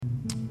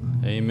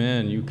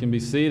Amen. You can be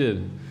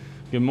seated.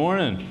 Good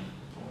morning.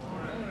 Good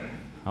morning.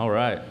 All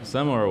right.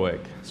 Some are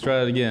awake. Let's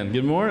try it again.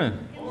 Good morning.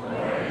 Good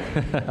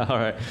morning. All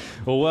right.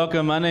 Well,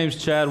 welcome. My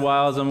name's Chad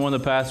Wiles. I'm one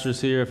of the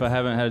pastors here. If I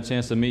haven't had a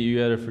chance to meet you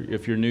yet,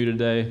 if you're new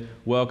today,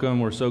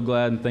 welcome. We're so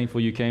glad and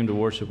thankful you came to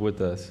worship with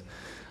us.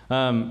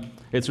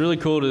 It's really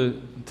cool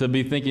to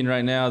be thinking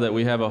right now that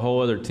we have a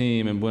whole other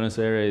team in Buenos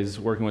Aires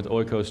working with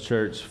Oikos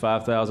Church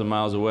 5,000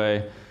 miles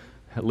away,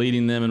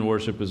 leading them in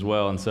worship as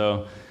well. And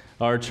so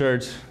our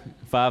church,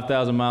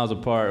 5,000 miles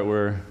apart,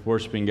 we're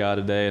worshiping God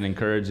today and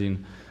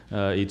encouraging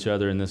each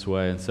other in this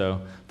way. And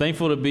so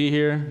thankful to be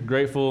here,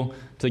 grateful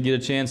to get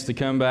a chance to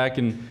come back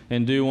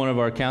and do one of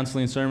our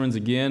counseling sermons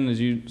again. As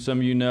some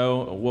of you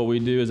know, what we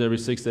do is every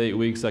 6 to 8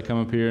 weeks I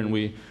come up here and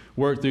we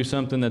work through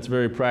something that's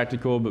very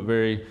practical but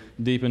very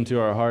deep into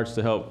our hearts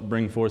to help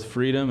bring forth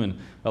freedom and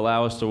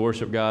allow us to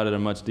worship God at a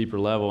much deeper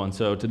level. And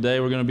so today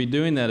we're going to be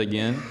doing that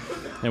again,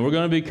 and we're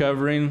going to be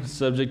covering the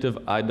subject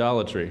of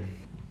idolatry.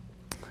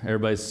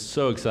 Everybody's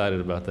so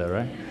excited about that,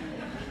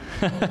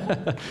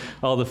 right?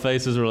 All the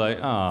faces were like,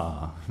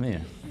 "Ah,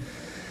 man."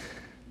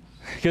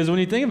 Because when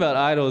you think about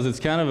idols,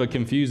 it's kind of a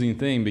confusing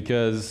thing,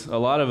 because a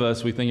lot of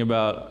us, we think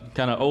about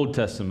kind of Old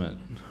Testament,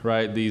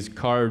 right? These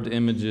carved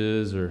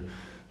images or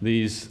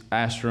these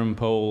ashram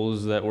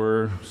poles that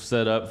were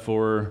set up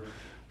for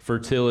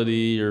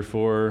fertility or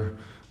for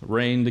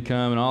rain to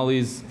come and all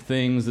these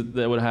things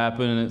that would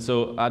happen. And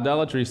so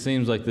idolatry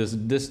seems like this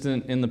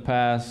distant in the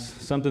past,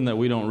 something that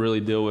we don't really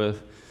deal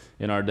with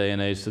in our day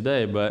and age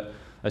today. But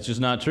that's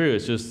just not true.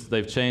 It's just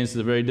they've changed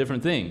to very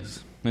different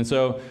things. And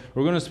so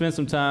we're going to spend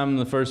some time in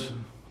the first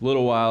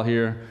little while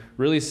here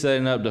really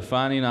setting up,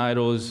 defining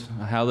idols,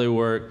 how they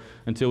work,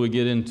 until we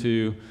get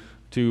into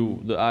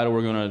the idol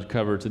we're going to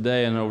cover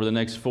today. And over the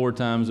next 4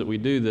 times that we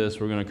do this,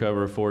 we're going to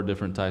cover 4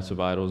 different types of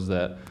idols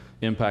that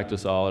impact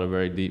us all at a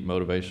very deep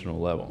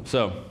motivational level.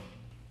 So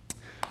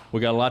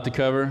we got a lot to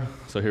cover,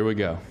 so here we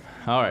go.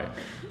 All right,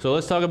 so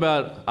let's talk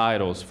about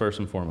idols first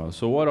and foremost.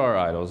 So what are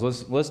idols?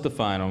 Let's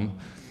define them.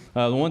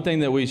 The one thing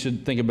that we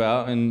should think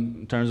about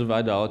in terms of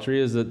idolatry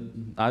is that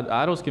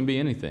idols can be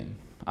anything.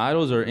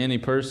 Idols are any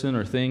person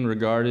or thing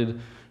regarded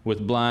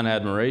with blind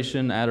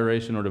admiration,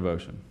 adoration, or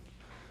devotion.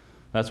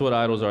 That's what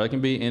idols are. They can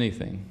be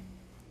anything.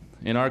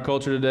 In our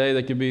culture today,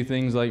 they could be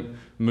things like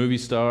movie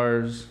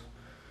stars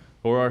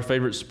or our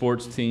favorite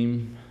sports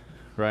team,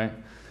 right?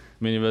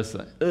 Many of us,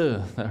 that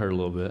hurt a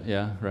little bit.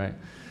 Yeah, right.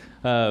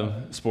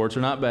 Sports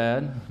are not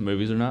bad.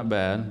 Movies are not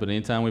bad. But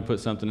anytime we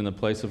put something in the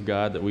place of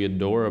God that we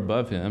adore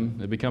above Him,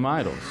 they become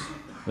idols.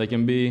 They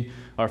can be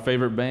our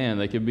favorite band.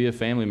 They could be a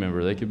family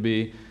member. They could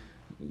be,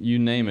 you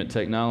name it,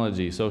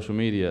 technology, social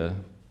media.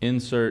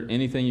 Insert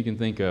anything you can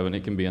think of, and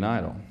it can be an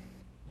idol.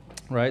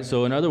 Right?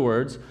 So in other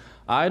words,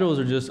 idols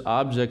are just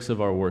objects of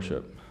our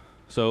worship.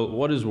 So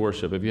what is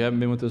worship? If you haven't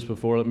been with us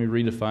before, let me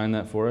redefine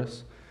that for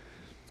us.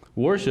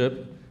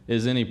 Worship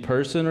is any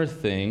person or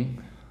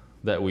thing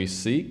that we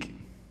seek,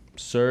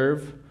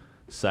 serve,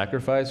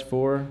 sacrifice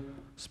for,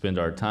 spend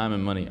our time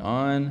and money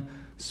on,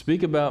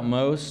 speak about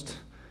most,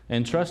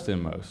 and trust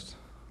in most.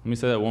 Let me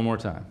say that one more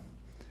time.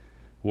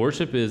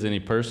 Worship is any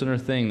person or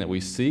thing that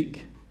we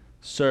seek,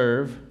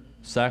 serve,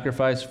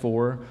 sacrifice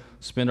for,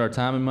 spend our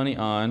time and money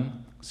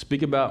on,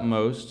 speak about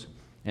most,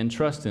 and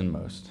trust in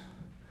most.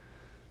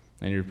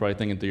 And you're probably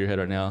thinking through your head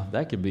right now,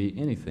 that could be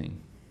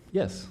anything.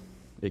 Yes,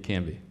 it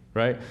can be,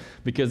 right?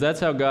 Because that's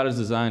how God has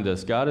designed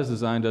us. God has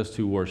designed us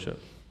to worship.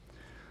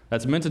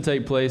 That's meant to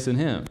take place in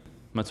Him.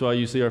 That's why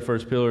you see our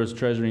first pillar is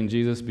treasuring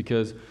Jesus,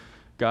 because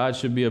God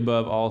should be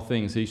above all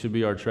things. He should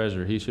be our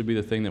treasure. He should be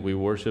the thing that we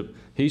worship.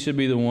 He should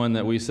be the one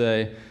that we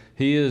say,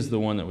 He is the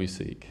one that we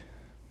seek.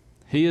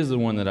 He is the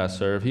one that I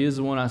serve. He is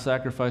the one I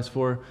sacrifice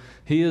for.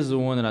 He is the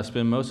one that I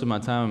spend most of my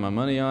time and my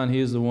money on. He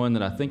is the one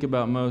that I think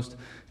about most,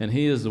 and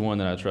He is the one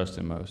that I trust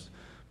in most.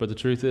 But the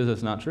truth is,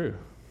 that's not true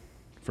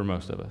for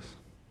most of us,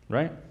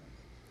 right?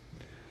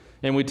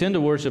 And we tend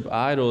to worship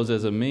idols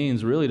as a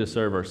means really to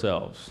serve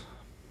ourselves.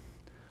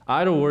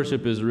 Idol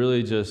worship is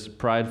really just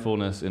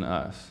pridefulness in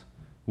us.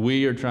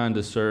 We are trying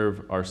to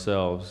serve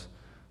ourselves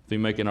through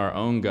making our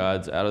own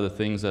gods out of the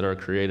things that are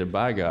created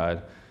by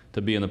God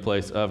to be in the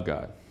place of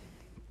God.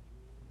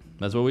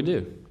 That's what we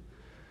do.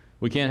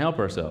 We can't help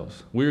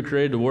ourselves. We were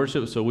created to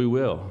worship, so we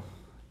will.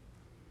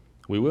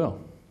 We will.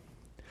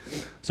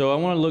 So I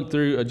want to look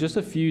through just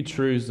a few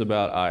truths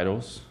about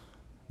idols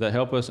that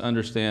help us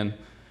understand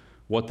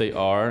what they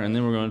are, and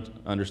then we're going to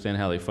understand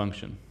how they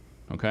function,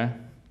 okay?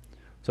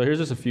 So here's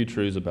just a few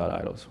truths about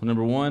idols.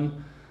 Number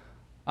 1,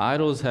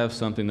 idols have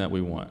something that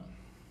we want.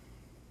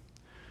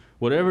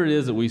 Whatever it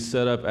is that we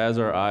set up as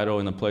our idol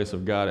in the place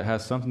of God, it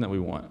has something that we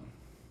want.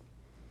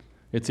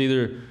 It's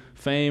either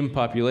fame,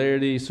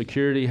 popularity,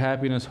 security,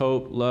 happiness,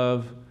 hope,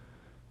 love,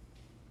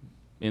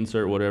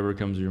 insert whatever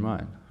comes to your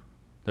mind.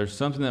 There's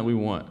something that we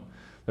want.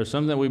 There's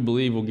something that we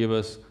believe will give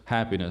us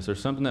happiness. There's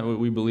something that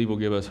we believe will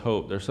give us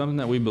hope. There's something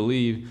that we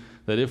believe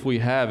that if we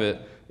have it,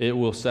 it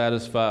will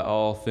satisfy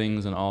all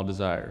things and all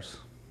desires.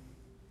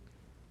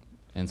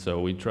 And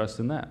so we trust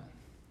in that.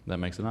 That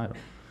makes an idol.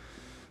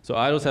 So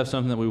idols have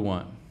something that we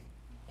want.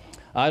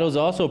 Idols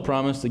also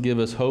promise to give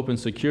us hope and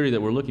security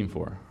that we're looking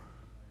for.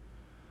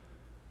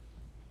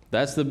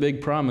 That's the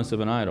big promise of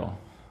an idol.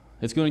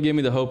 It's going to give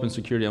me the hope and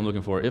security I'm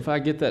looking for. If I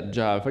get that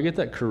job, if I get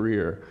that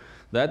career,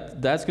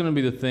 that's going to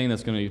be the thing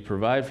that's going to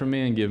provide for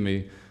me and give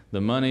me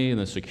the money and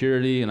the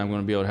security, and I'm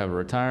going to be able to have a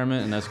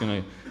retirement, and that's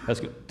going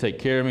to take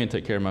care of me and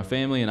take care of my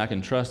family, and I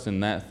can trust in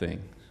that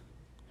thing.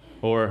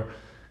 Or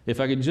if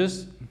I could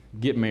just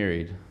get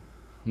married,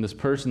 and this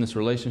person, this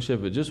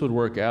relationship, it just would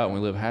work out, and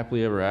we live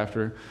happily ever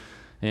after,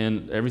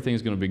 and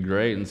everything's going to be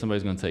great, and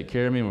somebody's going to take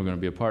care of me, and we're going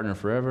to be a partner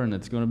forever, and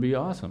it's going to be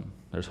awesome.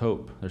 There's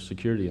hope. There's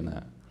security in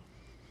that.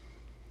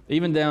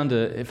 Even down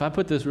to, if I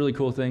put this really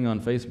cool thing on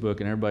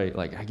Facebook, and everybody,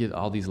 like, I get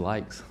all these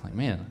likes, like,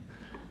 man,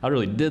 I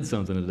really did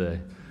something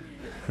today,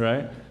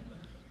 right?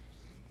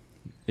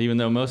 Even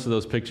though most of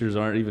those pictures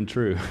aren't even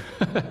true.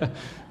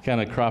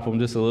 Kind of crop them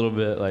just a little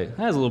bit, like,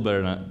 that's a little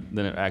better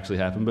than it actually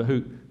happened, but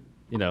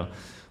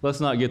let's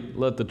not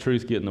let the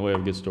truth get in the way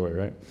of a good story,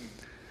 right?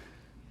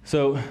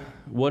 So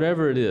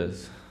whatever it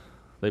is,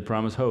 they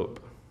promise hope,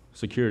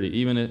 security,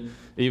 even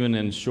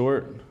in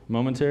short,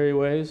 momentary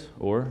ways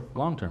or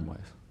long-term ways.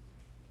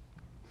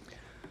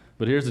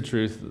 But here's the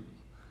truth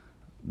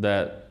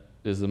that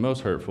is the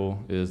most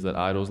hurtful, is that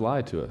idols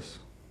lie to us.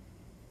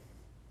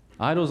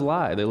 Idols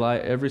lie. They lie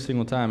every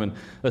single time. And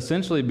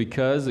essentially,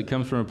 because it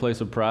comes from a place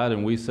of pride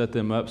and we set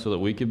them up so that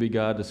we could be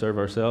God to serve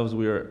ourselves,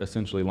 we are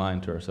essentially lying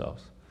to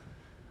ourselves.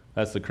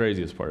 That's the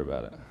craziest part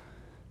about it.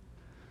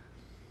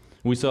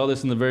 We saw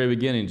this in the very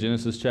beginning,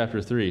 Genesis chapter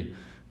 3.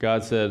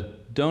 God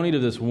said, don't eat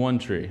of this one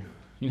tree.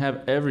 You can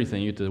have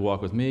everything. You get to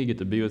walk with me, get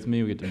to be with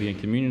me, we get to be in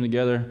communion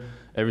together.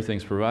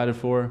 Everything's provided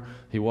for.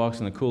 He walks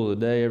in the cool of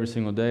the day every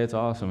single day. It's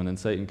awesome. And then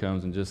Satan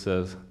comes and just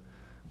says,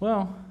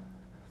 well,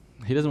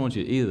 he doesn't want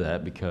you to eat of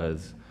that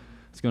because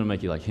it's going to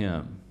make you like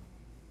him.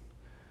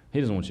 He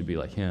doesn't want you to be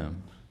like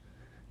him.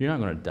 You're not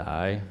going to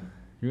die.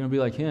 You're going to be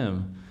like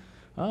him.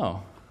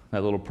 Oh,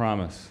 that little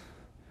promise.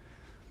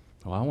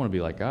 Well, I want to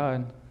be like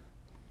God.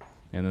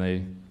 And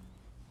then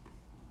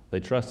they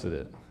trusted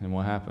it. And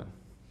what happened?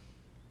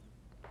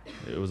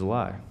 It was a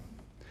lie.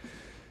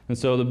 And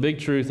so the big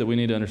truth that we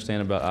need to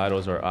understand about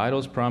idols are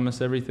idols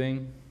promise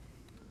everything,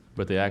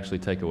 but they actually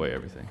take away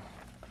everything.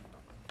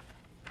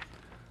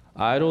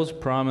 Idols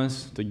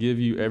promise to give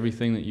you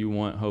everything that you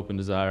want, hope, and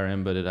desire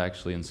in, but it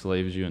actually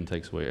enslaves you and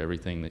takes away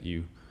everything that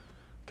you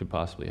could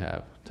possibly have.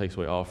 It takes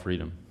away all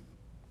freedom.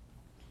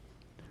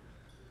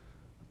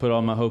 Put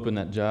all my hope in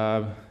that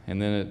job,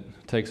 and then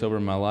it takes over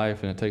my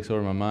life, and it takes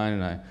over my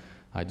mind, and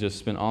I just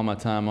spend all my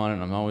time on it,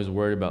 and I'm always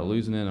worried about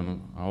losing it.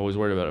 I'm always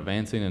worried about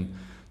advancing, and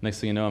next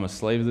thing you know, I'm a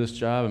slave to this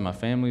job, and my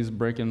family's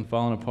breaking,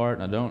 falling apart,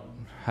 and I don't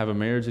have a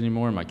marriage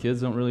anymore, and my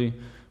kids don't really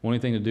want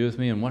anything to do with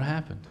me, and what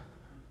happened?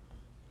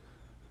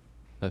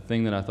 That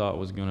thing that I thought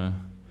was going to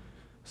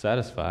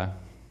satisfy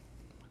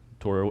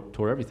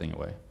tore everything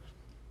away.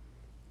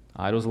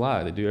 Idols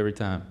lie. They do every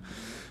time.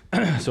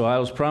 So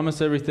idols promise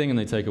everything, and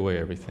they take away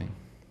everything.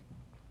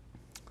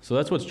 So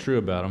that's what's true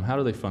about them. How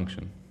do they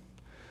function?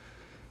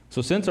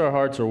 So since our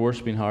hearts are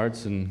worshiping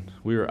hearts, and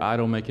we are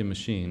idol-making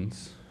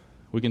machines,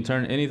 we can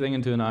turn anything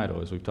into an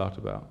idol, as we've talked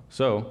about.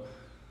 So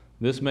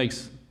this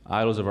makes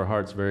idols of our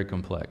hearts very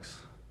complex.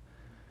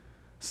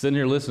 Sitting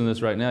here listening to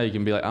this right now, you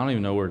can be like, I don't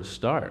even know where to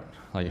start.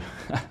 Like,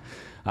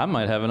 I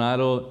might have an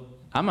idol.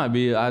 I might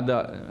be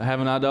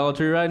having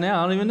idolatry right now.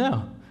 I don't even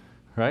know,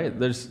 right?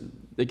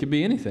 It could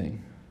be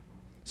anything.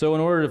 So in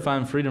order to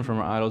find freedom from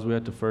our idols, we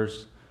have to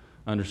first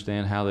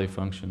understand how they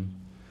function.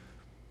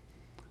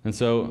 And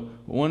so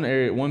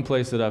one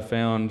place that I've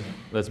found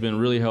that's been a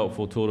really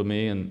helpful tool to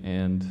me and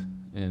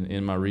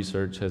in my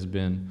research has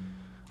been,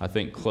 I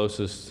think, the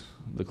closest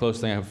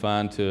thing I can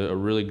find to a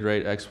really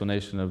great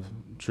explanation of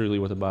truly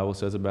what the Bible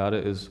says about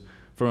it is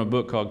from a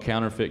book called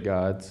Counterfeit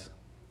Gods.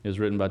 It was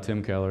written by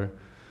Tim Keller.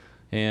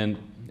 And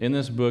in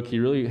this book, he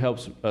really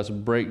helps us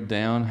break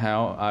down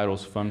how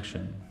idols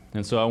function.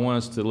 And so I want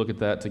us to look at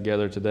that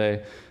together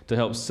today to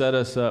help set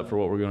us up for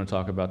what we're going to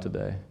talk about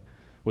today.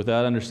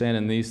 Without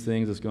understanding these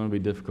things, it's going to be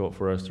difficult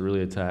for us to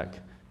really attack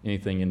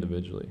anything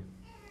individually.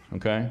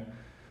 Okay?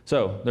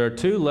 So there are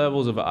two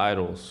levels of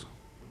idols,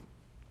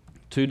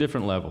 two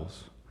different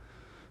levels.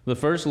 The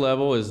first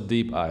level is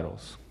deep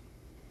idols.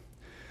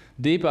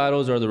 Deep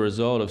idols are the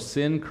result of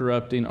sin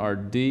corrupting our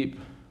deep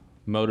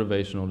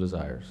motivational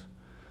desires.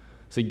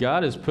 See,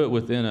 God has put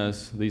within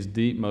us these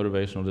deep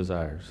motivational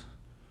desires.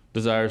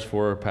 Desires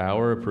for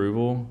power,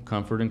 approval,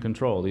 comfort, and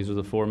control. These are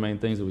the four main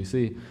things that we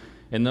see.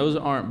 And those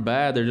aren't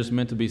bad. They're just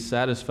meant to be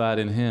satisfied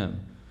in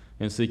Him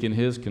and seeking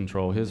His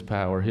control, His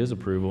power, His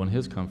approval, and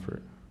His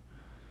comfort.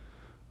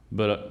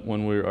 But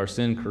when our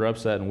sin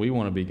corrupts that and we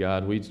want to be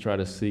God, we try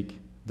to seek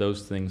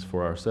those things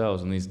for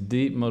ourselves. And these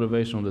deep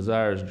motivational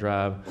desires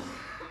drive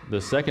the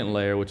second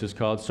layer, which is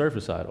called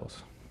surface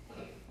idols.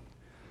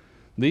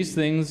 These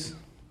things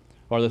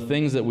are the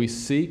things that we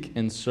seek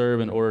and serve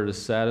in order to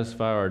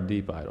satisfy our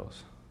deep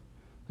idols.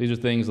 These are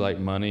things like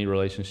money,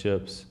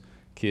 relationships,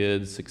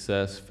 kids,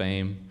 success,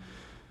 fame.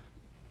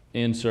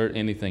 Insert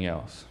anything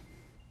else.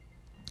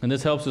 And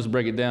this helps us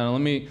break it down. And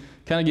let me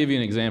kind of give you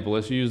an example.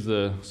 Let's use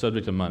the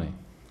subject of money.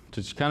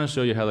 to kind of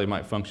show you how they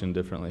might function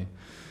differently.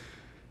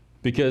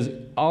 Because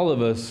all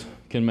of us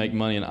can make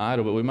money an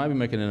idol, but we might be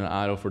making it an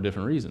idol for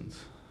different reasons.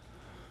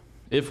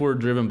 If we're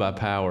driven by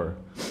power,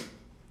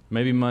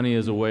 maybe money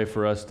is a way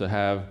for us to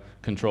have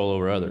control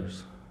over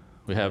others.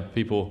 We have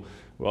people,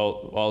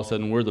 well, all of a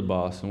sudden we're the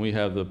boss, and we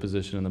have the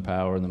position and the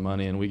power and the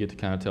money, and we get to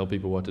kind of tell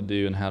people what to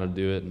do and how to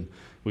do it, and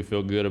we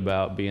feel good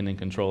about being in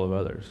control of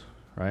others,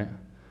 right?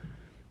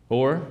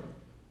 Or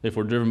if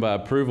we're driven by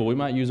approval, we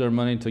might use our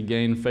money to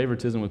gain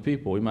favoritism with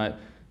people. We might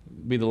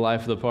be the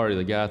life of the party,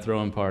 the guy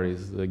throwing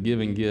parties, the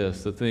giving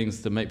gifts, the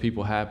things to make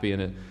people happy,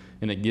 and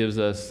it gives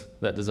us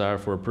that desire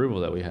for approval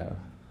that we have.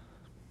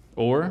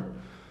 Or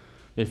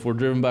if we're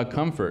driven by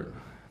comfort,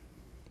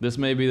 this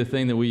may be the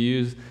thing that we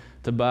use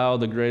to buy all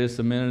the greatest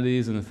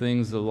amenities and the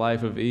things of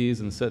life of ease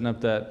and setting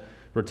up that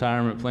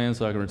retirement plan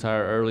so I can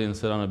retire early and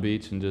sit on a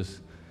beach and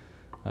just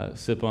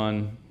sip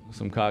on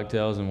some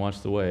cocktails and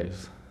watch the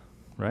waves,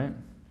 right?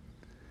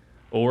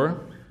 Or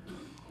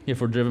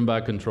if we're driven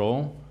by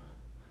control,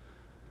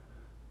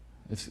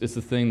 it's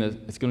the thing that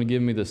it's going to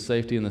give me the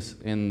safety and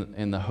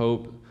the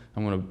hope.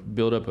 I'm going to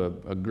build up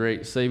a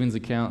great savings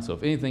account, so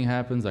if anything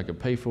happens, I can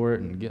pay for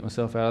it and get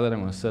myself out of that. I'm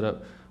going to set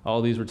up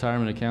all these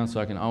retirement accounts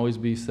so I can always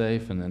be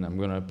safe, and then I'm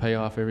going to pay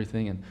off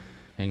everything.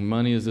 And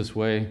money is this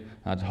way.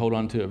 I hold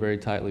on to it very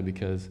tightly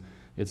because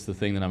it's the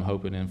thing that I'm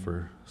hoping in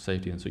for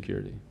safety and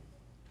security.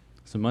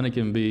 So money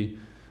can be,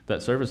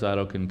 that service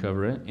idol can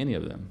cover any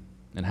of them.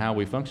 And how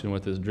we function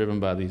with it is driven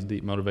by these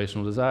deep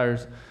motivational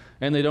desires.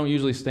 And they don't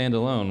usually stand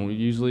alone.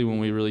 Usually when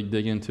we really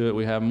dig into it,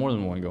 we have more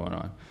than one going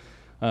on.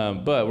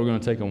 But we're going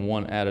to take them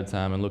one at a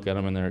time and look at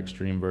them in their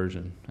extreme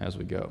version as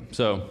we go.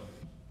 So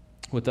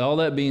with all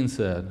that being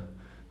said,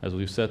 as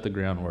we've set the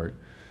groundwork,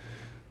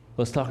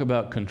 let's talk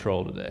about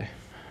control today.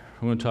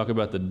 We're going to talk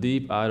about the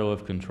deep idol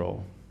of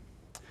control.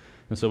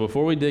 And so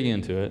before we dig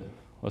into it,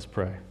 let's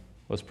pray.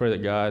 Let's pray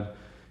that God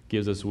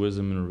gives us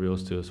wisdom and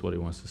reveals to us what he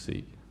wants to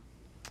seek.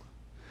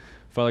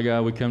 Father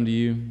God, we come to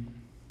you,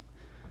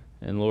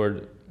 and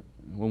Lord,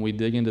 when we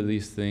dig into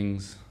these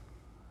things,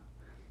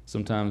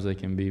 sometimes they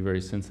can be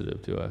very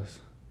sensitive to us.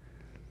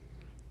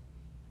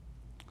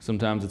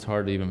 Sometimes it's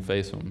hard to even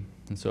face them.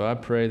 And so I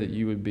pray that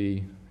you would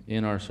be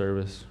in our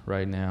service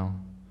right now,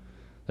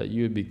 that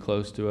you would be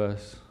close to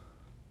us,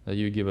 that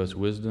you would give us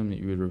wisdom, that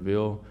you would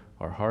reveal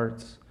our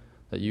hearts,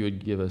 that you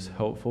would give us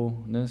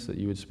helpfulness, that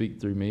you would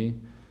speak through me,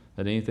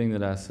 that anything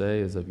that I say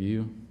is of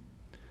you.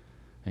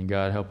 And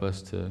God, help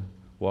us to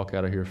walk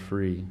out of here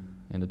free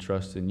and to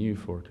trust in you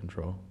for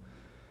control.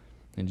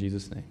 In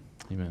Jesus' name,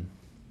 amen.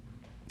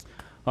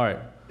 All right,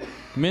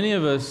 many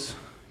of us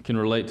can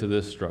relate to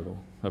this struggle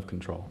of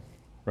control,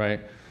 right?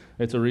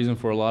 It's a reason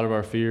for a lot of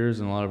our fears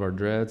and a lot of our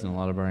dreads and a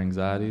lot of our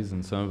anxieties,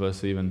 and some of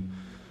us even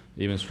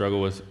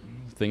struggle with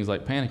things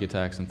like panic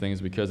attacks and things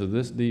because of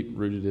this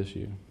deep-rooted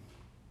issue.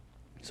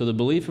 So the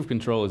belief of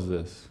control is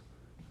this.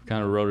 I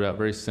kind of wrote it out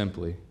very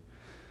simply.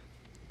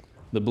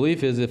 The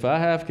belief is if I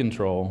have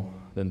control,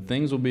 then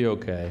things will be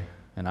okay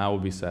and I will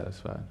be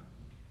satisfied.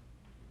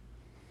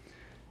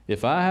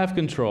 If I have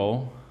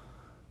control,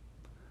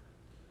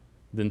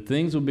 then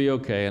things will be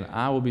okay and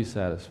I will be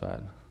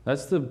satisfied.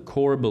 That's the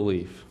core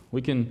belief.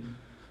 We can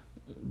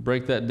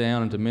break that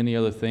down into many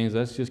other things.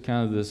 That's just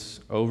kind of this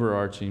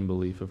overarching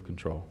belief of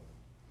control.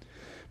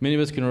 Many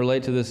of us can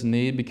relate to this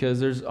need because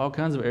there's all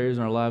kinds of areas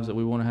in our lives that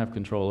we want to have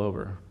control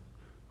over.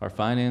 Our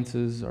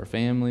finances, our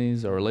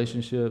families, our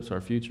relationships, our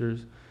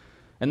futures.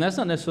 And that's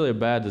not necessarily a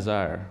bad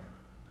desire.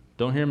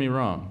 Don't hear me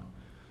wrong.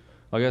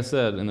 Like I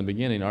said in the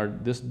beginning,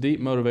 this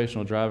deep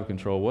motivational drive of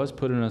control was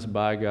put in us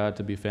by God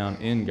to be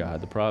found in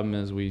God. The problem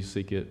is we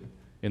seek it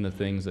in the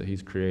things that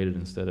he's created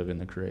instead of in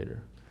the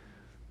Creator.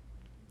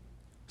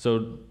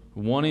 So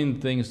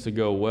wanting things to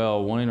go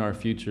well, wanting our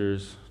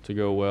futures to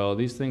go well,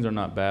 these things are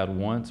not bad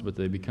once, but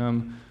they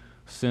become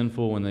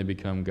sinful when they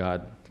become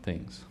God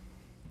things,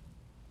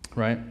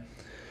 right?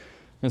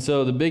 And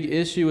so the big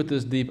issue with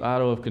this deep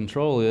idol of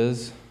control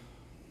is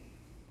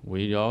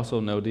we also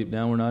know deep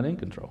down we're not in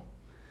control.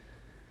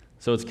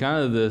 So it's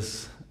kind of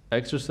this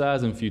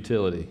exercise in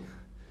futility.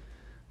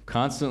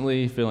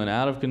 Constantly feeling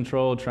out of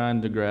control,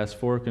 trying to grasp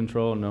for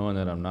control, knowing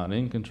that I'm not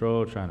in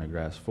control, trying to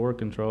grasp for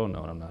control,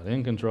 knowing I'm not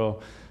in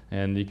control.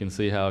 And you can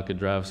see how it could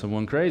drive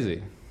someone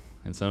crazy.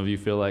 And some of you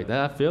feel like,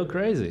 I feel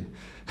crazy.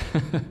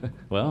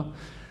 Well,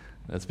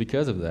 that's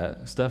because of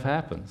that. Stuff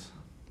happens.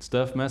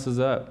 Stuff messes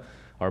up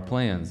our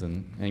plans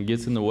and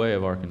gets in the way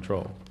of our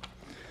control.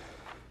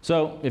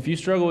 So if you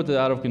struggle with the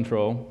out of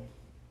control,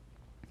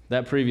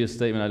 that previous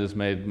statement I just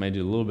made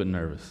you a little bit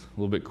nervous, a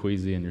little bit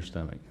queasy in your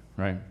stomach,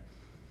 right?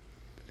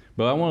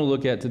 But I want to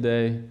look at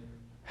today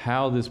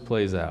how this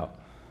plays out.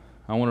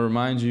 I want to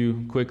remind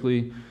you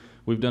quickly,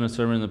 we've done a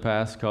sermon in the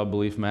past called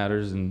Belief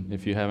Matters, and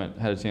if you haven't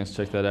had a chance to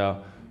check that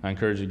out, I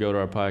encourage you to go to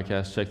our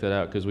podcast, check that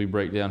out, because we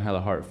break down how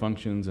the heart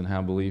functions and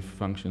how belief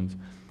functions.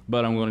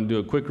 But I'm going to do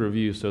a quick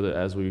review so that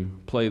as we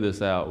play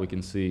this out, we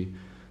can see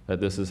that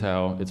this is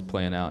how it's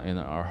playing out in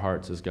our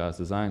hearts as God's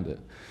designed it.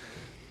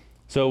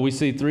 So we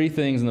see three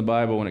things in the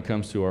Bible when it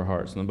comes to our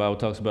hearts. When the Bible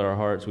talks about our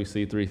hearts, we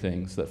see three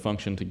things that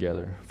function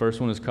together.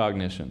 First one is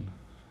cognition.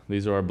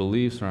 These are our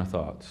beliefs and our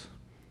thoughts.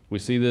 We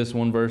see this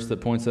one verse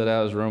that points that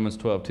out is Romans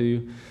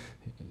 12:2.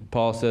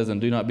 Paul says, "And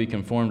do not be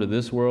conformed to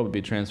this world, but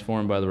be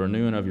transformed by the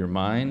renewing of your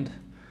mind,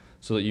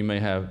 so that you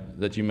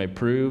may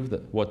prove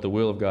that what the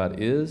will of God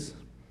is,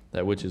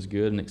 that which is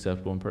good and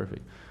acceptable and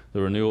perfect."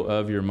 The renewal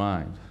of your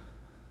mind,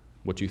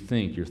 what you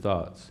think, your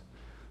thoughts.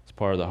 It's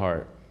part of the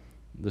heart.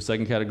 The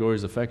second category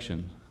is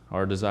affection.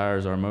 Our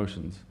desires, our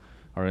emotions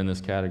are in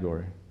this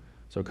category.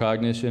 So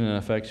cognition and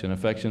affection.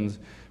 Affections,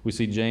 we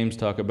see James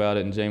talk about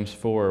it in James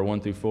 4, 1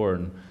 through 4.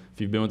 And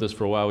if you've been with us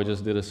for a while, we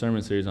just did a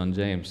sermon series on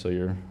James, so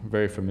you're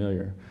very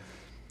familiar.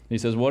 He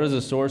says, "What is the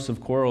source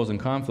of quarrels and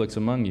conflicts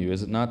among you?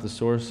 Is it not the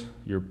source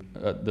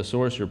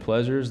your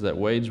pleasures that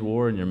wage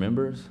war in your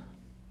members?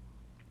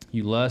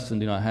 You lust and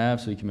do not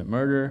have, so you commit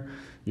murder.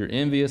 You're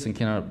envious and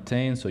cannot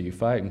obtain, so you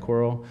fight and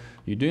quarrel.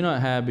 You do not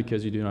have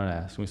because you do not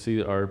ask." We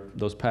see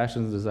those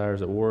passions and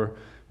desires at war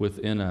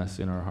within us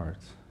in our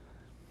hearts.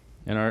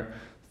 And our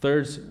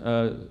third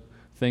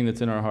thing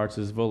that's in our hearts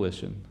is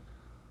volition.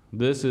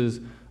 This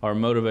is our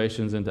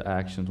motivations into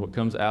actions, what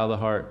comes out of the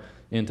heart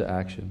into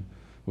action.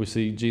 We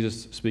see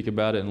Jesus speak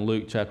about it in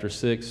Luke chapter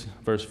 6,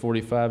 verse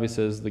 45. He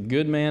says, "The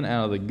good man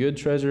out of the good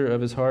treasure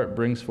of his heart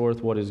brings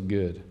forth what is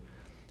good.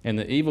 And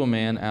the evil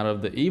man out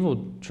of the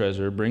evil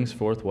treasure brings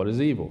forth what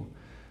is evil.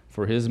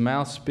 For his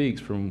mouth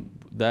speaks from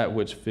that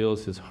which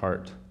fills his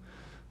heart."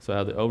 So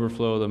out of the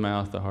overflow of the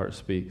mouth, the heart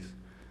speaks.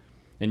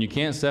 And you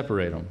can't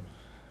separate them.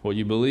 What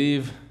you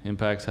believe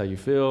impacts how you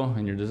feel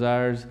and your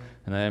desires,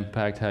 and that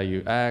impacts how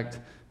you act,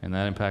 and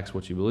that impacts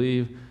what you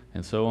believe,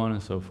 and so on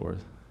and so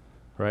forth,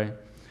 right?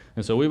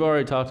 And so we've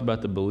already talked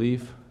about the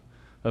belief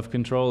of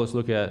control. Let's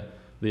look at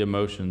the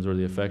emotions or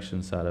the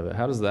affection side of it.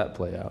 How does that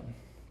play out?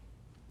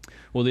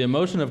 Well, the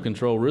emotion of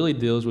control really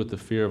deals with the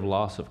fear of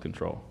loss of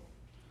control.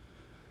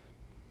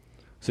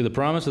 See, the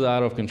promise of the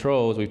idol of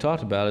control, as we've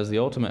talked about, is the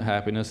ultimate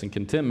happiness and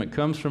contentment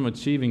comes from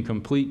achieving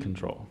complete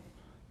control.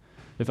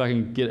 If I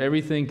can get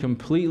everything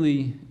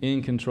completely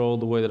in control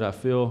the way that I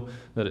feel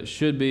that it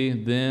should be,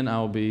 then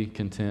I'll be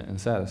content and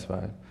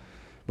satisfied.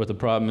 But the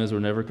problem is we're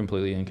never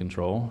completely in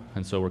control,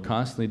 and so we're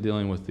constantly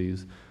dealing with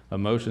these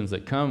emotions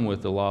that come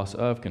with the loss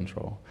of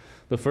control.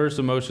 The first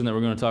emotion that we're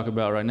going to talk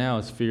about right now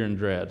is fear and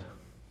dread.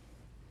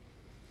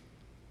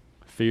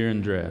 Fear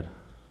and dread.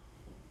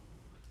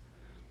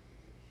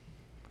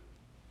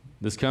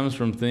 This comes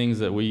from things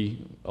that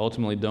we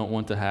ultimately don't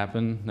want to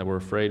happen, that we're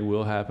afraid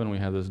will happen. We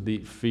have this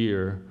deep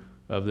fear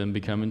of them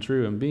becoming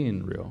true and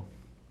being real.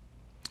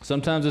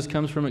 Sometimes this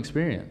comes from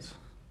experience.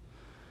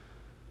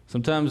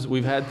 Sometimes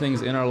we've had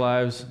things in our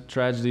lives,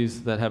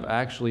 tragedies that have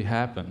actually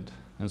happened.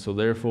 And so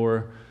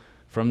therefore,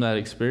 from that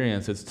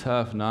experience, it's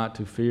tough not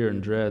to fear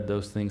and dread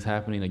those things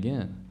happening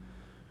again.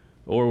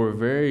 Or we're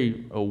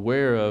very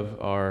aware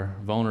of our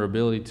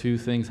vulnerability to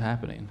things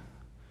happening,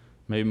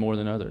 maybe more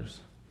than others.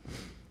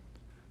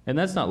 And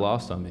that's not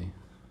lost on me.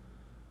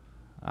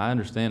 I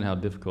understand how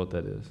difficult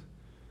that is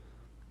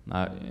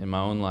in my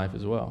own life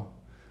as well.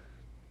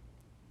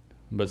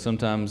 But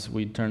sometimes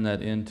we turn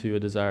that into a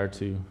desire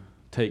to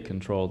take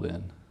control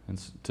then, and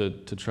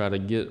to try to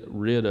get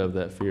rid of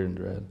that fear and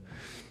dread.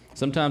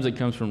 Sometimes it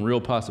comes from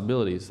real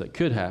possibilities that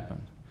could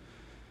happen.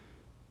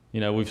 You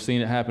know, we've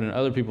seen it happen in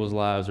other people's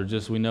lives, or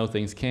just we know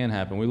things can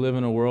happen. We live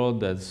in a world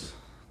that's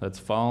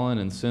fallen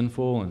and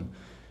sinful, and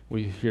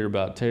we hear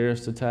about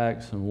terrorist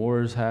attacks and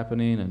wars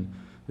happening and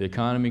the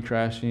economy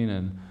crashing,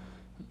 and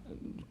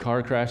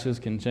car crashes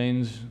can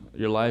change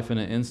your life in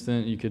an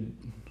instant. You could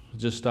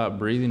just stop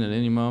breathing at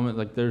any moment.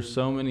 Like, there's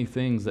so many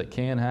things that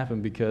can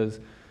happen because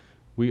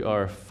we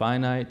are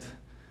finite,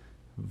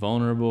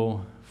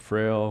 vulnerable,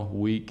 frail,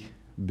 weak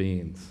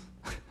beings.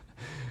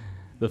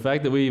 The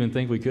fact that we even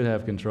think we could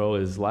have control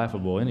is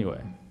laughable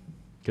anyway,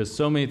 because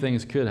so many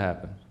things could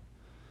happen.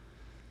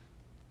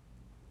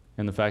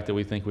 And the fact that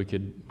we think we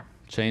could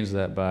change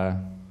that by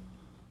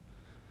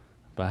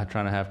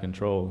trying to have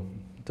control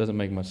doesn't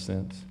make much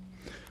sense.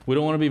 We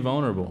don't want to be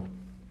vulnerable.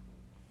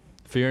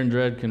 Fear and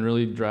dread can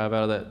really drive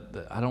out of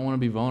that I don't want to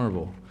be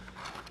vulnerable.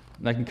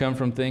 And that can come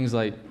from things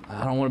like,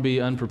 I don't want to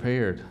be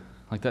unprepared.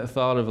 Like that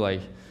thought of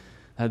like,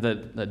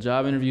 that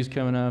job interview's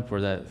coming up, or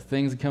that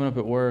things coming up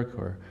at work,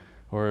 or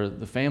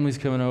the family's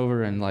coming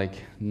over, and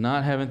like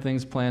not having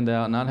things planned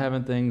out, not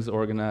having things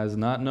organized,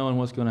 not knowing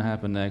what's going to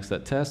happen next.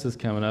 That test is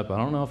coming up. I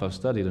don't know if I've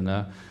studied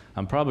enough.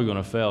 I'm probably going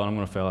to fail, and I'm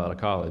going to fail out of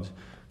college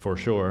for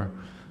sure.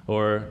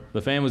 Or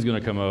the family's going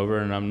to come over,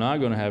 and I'm not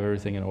going to have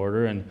everything in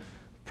order, and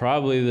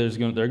probably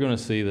they're going to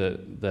see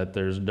that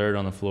there's dirt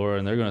on the floor,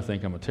 and they're going to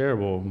think I'm a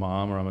terrible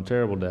mom or I'm a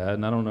terrible dad,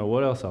 and I don't know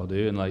what else I'll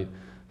do, and like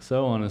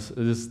so on.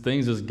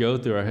 Things just go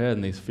through our head,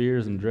 and these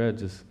fears and dread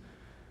just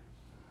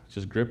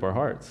grip our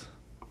hearts.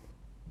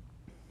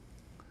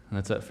 And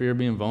it's that fear of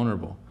being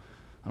vulnerable.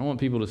 I don't want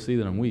people to see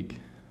that I'm weak.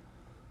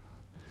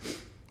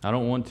 I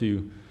don't want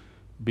to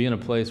be in a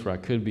place where I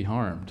could be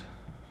harmed,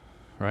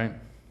 right?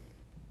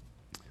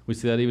 We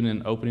see that even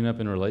in opening up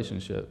in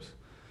relationships.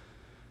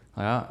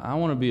 I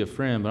want to be a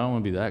friend, but I don't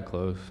want to be that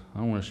close. I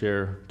don't want to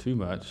share too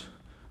much.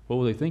 What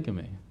will they think of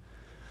me?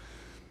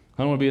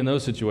 I don't want to be in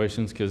those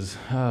situations because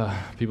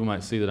people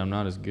might see that I'm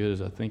not as good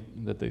as I think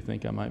that they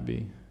think I might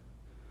be.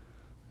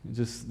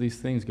 Just these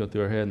things go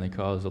through our head and they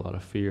cause a lot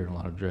of fear and a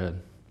lot of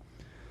dread.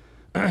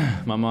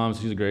 My mom,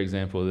 she's a great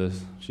example of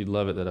this. She'd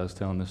love it that I was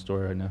telling this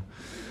story right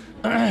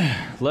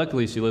now.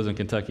 Luckily, she lives in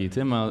Kentucky,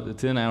 10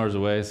 hours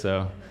away,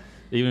 so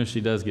even if she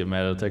does get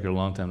mad, it'll take her a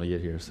long time to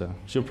get here, so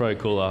she'll probably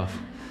cool off.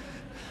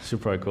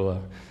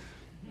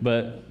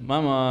 But my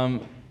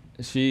mom,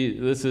 this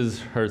is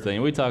her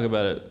thing. We talk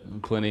about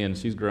it plenty, and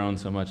she's grown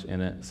so much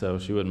in it, so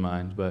she wouldn't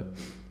mind. But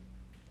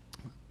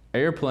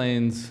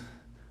airplanes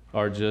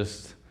are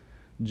just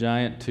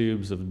giant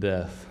tubes of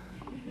death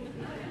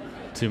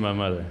to my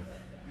mother.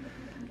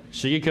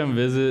 She could come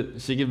visit.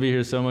 She could be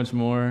here so much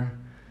more.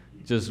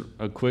 Just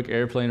a quick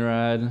airplane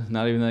ride,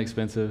 not even that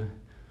expensive.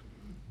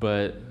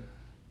 But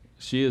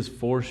she is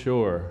for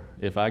sure,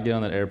 if I get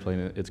on that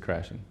airplane, it's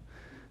crashing.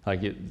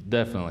 Like, it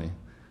definitely.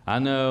 I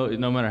know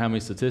no matter how many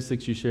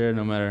statistics you share,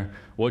 no matter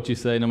what you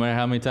say, no matter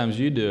how many times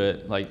you do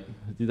it, like,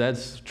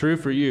 that's true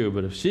for you.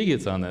 But if she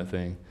gets on that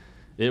thing,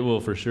 it will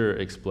for sure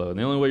explode. And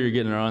the only way you're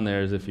getting her on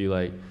there is if you,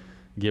 like,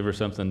 give her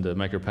something to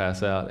make her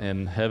pass out.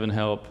 And heaven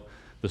help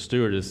the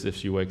stewardess if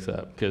she wakes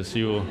up, because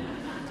she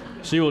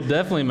will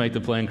definitely make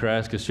the plane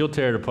crash, because she'll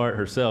tear it apart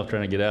herself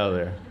trying to get out of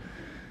there.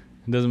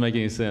 It doesn't make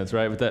any sense,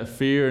 right? But that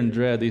fear and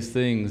dread, these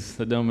things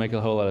that don't make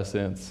a whole lot of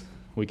sense,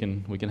 we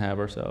can have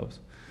ourselves.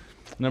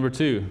 Number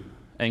 2,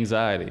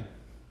 anxiety.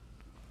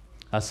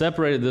 I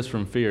separated this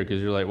from fear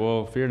because you're like,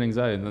 well, fear and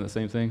anxiety, isn't that the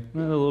same thing?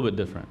 Well, a little bit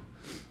different.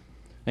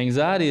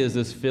 Anxiety is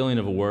this feeling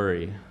of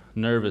worry,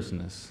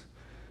 nervousness,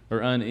 or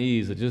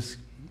unease. It just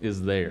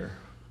is there.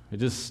 It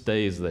just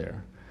stays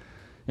there.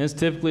 And it's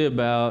typically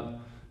about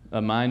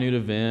a minute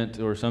event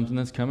or something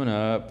that's coming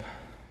up,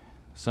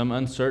 some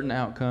uncertain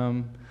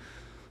outcome,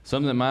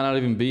 something that might not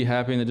even be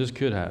happening that just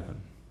could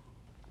happen.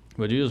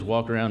 But you just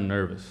walk around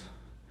nervous.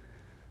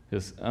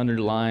 This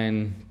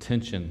underlying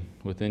tension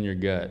within your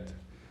gut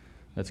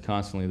that's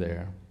constantly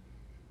there.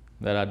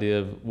 That idea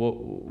of,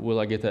 will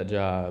I get that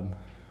job?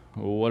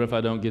 What if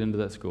I don't get into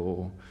that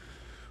school?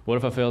 What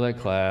if I fail that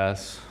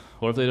class?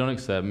 What if they don't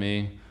accept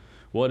me?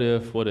 What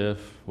if?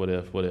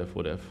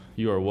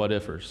 You are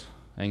what-ifers.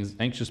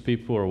 Anxious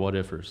people are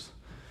what-ifers.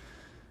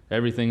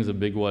 Everything's a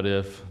big what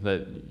if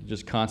that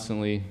just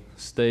constantly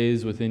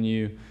stays within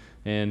you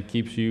and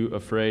keeps you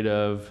afraid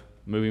of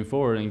moving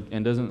forward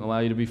and doesn't allow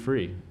you to be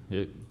free.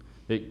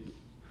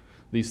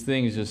 These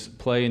things just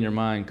play in your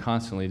mind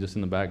constantly, just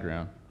in the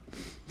background.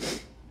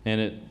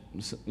 And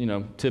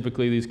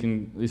typically these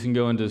can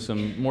go into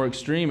some more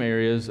extreme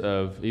areas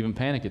of even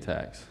panic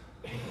attacks,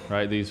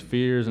 right? These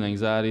fears and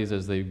anxieties,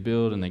 as they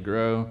build and they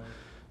grow,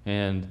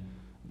 and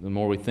the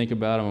more we think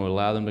about them and we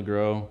allow them to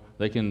grow,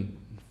 they can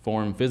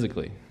form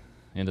physically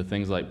into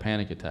things like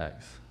panic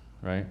attacks,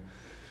 right?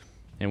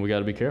 And we got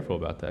to be careful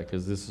about that,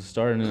 because this is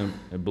starting in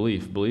a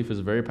belief. Belief is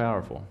very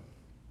powerful.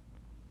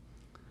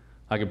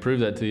 I can prove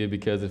that to you,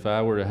 because if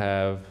I were to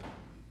have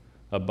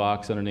a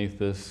box underneath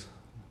this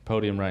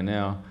podium right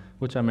now,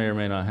 which I may or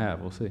may not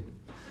have, we'll see,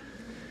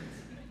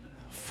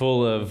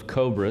 full of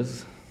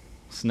cobras,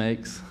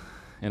 snakes,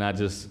 and I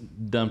just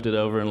dumped it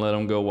over and let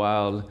them go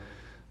wild,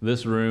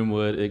 this room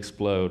would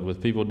explode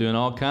with people doing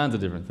all kinds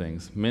of different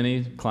things.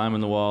 Many climbing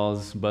the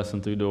walls,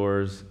 busting through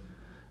doors,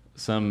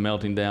 some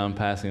melting down,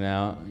 passing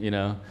out,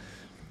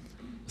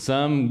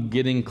 some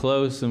getting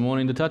close and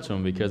wanting to touch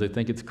them because they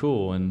think it's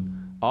cool, and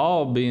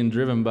all being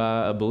driven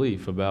by a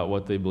belief about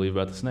what they believe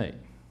about the snake.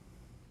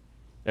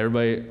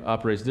 Everybody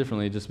operates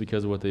differently just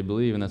because of what they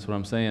believe, and that's what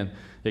I'm saying.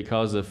 It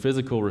causes a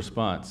physical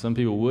response. Some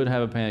people would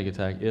have a panic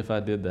attack if I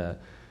did that,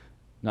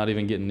 not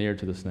even getting near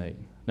to the snake.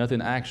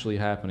 Nothing actually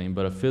happening,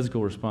 but a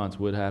physical response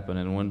would happen.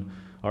 And when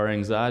our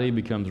anxiety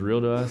becomes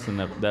real to us and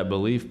that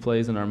belief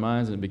plays in our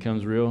minds and it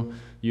becomes real,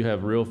 you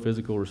have real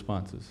physical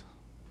responses.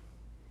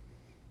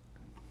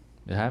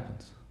 It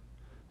happens.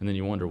 And then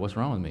you wonder, what's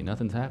wrong with me?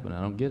 Nothing's happening.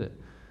 I don't get it.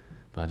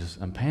 But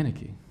I'm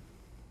panicky.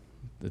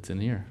 It's in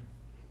here.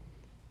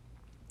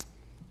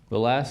 The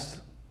last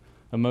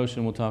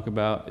emotion we'll talk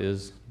about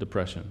is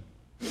depression.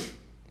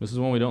 This is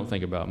one we don't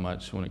think about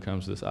much when it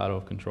comes to this idol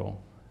of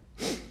control.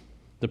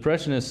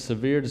 Depression is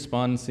severe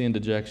despondency and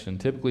dejection,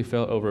 typically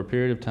felt over a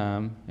period of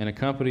time and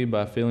accompanied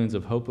by feelings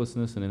of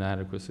hopelessness and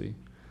inadequacy.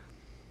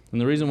 And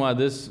the reason why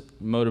this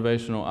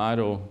motivational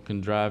idol can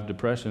drive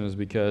depression is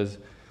because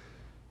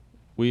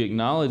we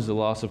acknowledge the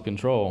loss of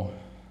control,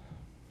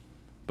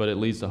 but it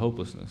leads to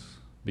hopelessness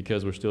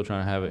because we're still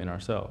trying to have it in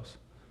ourselves.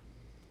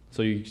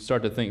 So you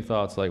start to think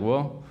thoughts like,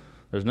 well,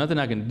 there's nothing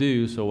I can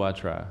do, so why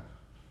try?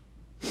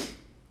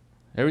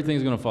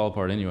 Everything's going to fall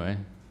apart anyway.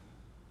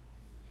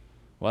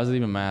 Why does it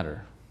even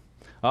matter?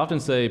 I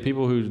often say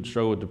people who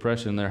struggle with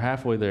depression, they're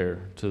halfway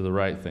there to the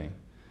right thing.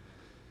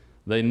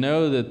 They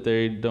know that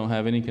they don't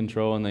have any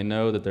control, and they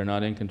know that they're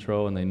not in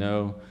control, and they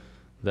know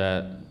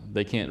that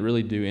they can't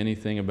really do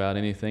anything about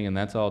anything, and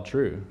that's all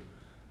true.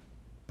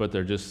 But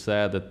they're just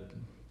sad that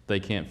they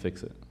can't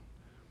fix it.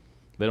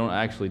 They don't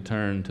actually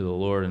turn to the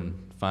Lord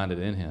and find it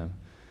in Him.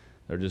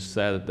 They're just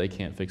sad that they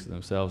can't fix it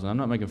themselves. And I'm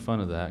not making fun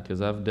of that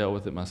because I've dealt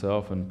with it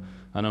myself, and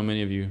I know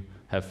many of you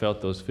have felt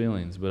those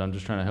feelings, but I'm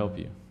just trying to help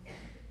you.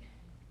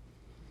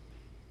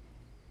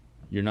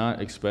 You're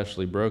not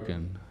especially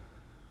broken.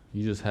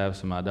 You just have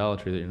some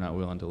idolatry that you're not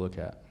willing to look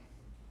at.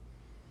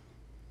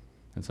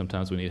 And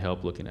sometimes we need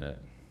help looking at it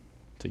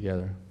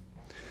together.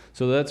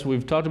 So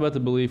we've talked about the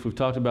belief, we've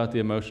talked about the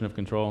emotion of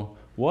control.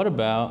 What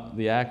about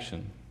the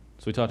action?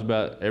 So we talked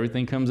about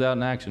everything comes out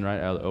in action, right?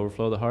 Out of the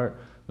overflow of the heart,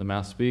 the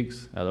mouth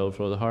speaks. Out of the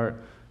overflow of the heart,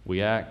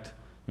 we act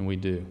and we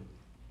do.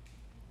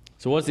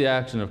 So what's the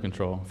action of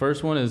control?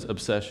 First one is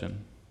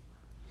obsession.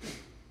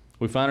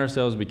 We find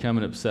ourselves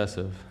becoming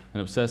obsessive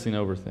and obsessing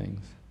over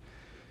things.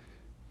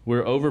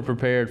 We're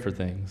over-prepared for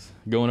things,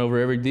 going over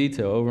every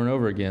detail over and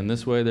over again.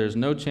 This way, there's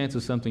no chance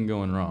of something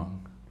going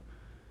wrong,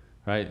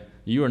 right?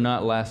 You are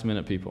not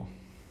last-minute people.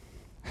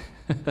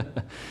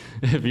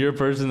 If you're a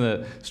person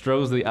that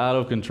struggles with the out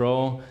of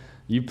control,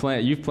 you've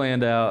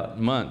planned out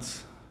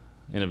months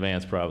in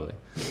advance probably.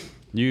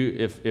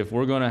 If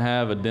we're going to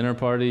have a dinner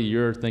party,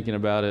 you're thinking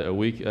about it a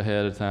week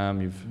ahead of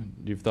time.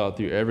 You've thought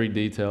through every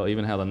detail,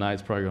 even how the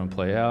night's probably going to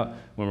play out,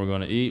 when we're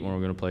going to eat, when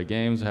we're going to play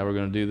games, how we're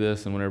going to do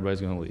this, and when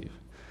everybody's going to leave.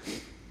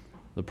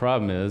 The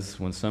problem is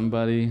when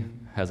somebody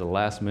has a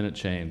last-minute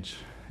change,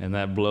 and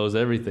that blows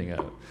everything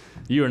up.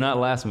 You are not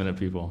last-minute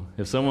people.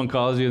 If someone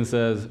calls you and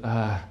says,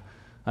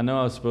 I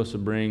know I was supposed to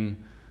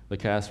bring the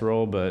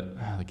casserole, but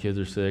the kids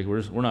are sick,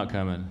 we're not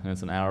coming, and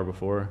it's an hour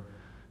before,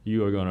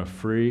 you are going to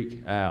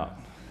freak out.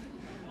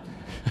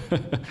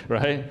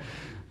 Right?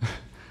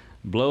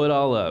 Blow it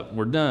all up.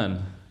 We're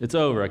done. It's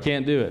over. I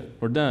can't do it.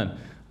 We're done.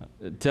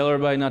 Tell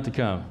everybody not to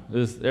come.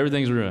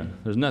 Everything's ruined.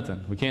 There's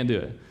nothing. We can't do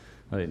it.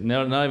 Like,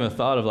 not even a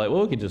thought of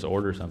we could just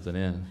order something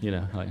in.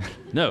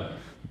 No,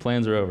 the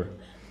plans are over.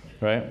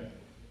 Right?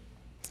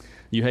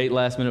 You hate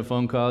last-minute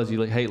phone calls.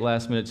 You hate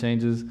last-minute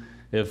changes.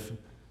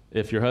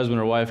 If your husband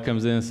or wife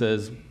comes in and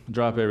says,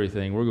 drop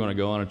everything, we're going to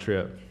go on a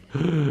trip.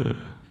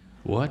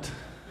 What?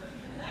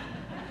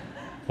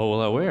 What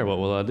will I wear? What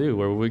will I do?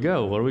 Where will we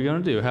go? What are we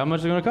going to do? How much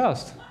is it going to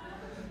cost?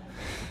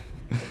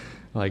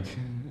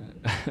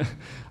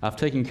 I've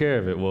taken care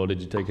of it. Well,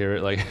 did you take care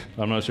of it?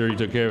 I'm not sure you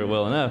took care of it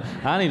well enough.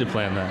 I need to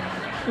plan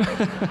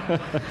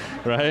that.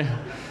 Right?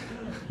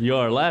 You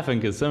are laughing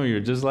because some of you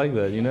are just like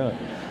that. You know it.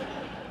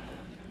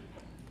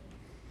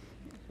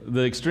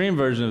 The extreme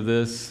version of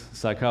this,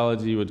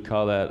 psychology would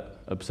call that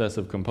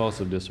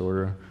obsessive-compulsive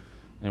disorder.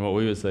 And what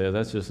we would say is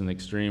that's just an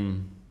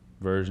extreme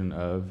version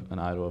of an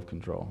idol of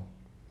control,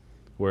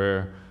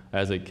 where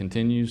as it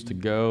continues to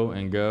go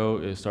and go,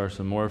 it starts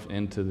to morph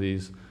into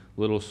these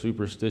little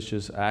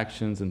superstitious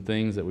actions and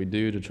things that we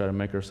do to try to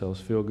make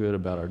ourselves feel good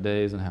about our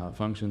days and how it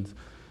functions.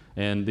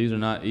 And these are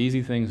not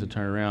easy things to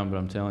turn around, but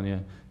I'm telling you,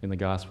 in the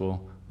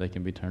gospel, they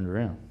can be turned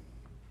around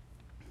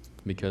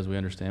because we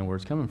understand where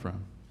it's coming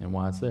from and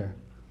why it's there.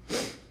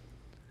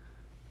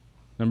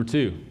 Number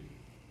 2,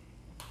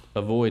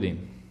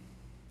 avoiding.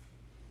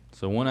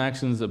 So one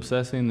action is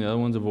obsessing, the other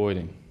one's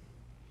avoiding.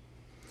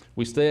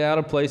 We stay out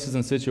of places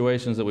and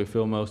situations that we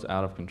feel most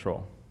out of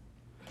control.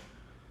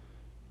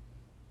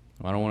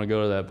 I don't want to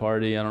go to that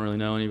party. I don't really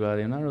know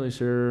anybody. I'm not really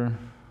sure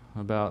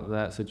about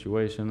that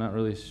situation. Not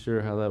really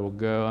sure how that will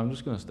go. I'm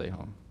just going to stay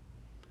home.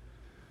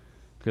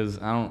 Because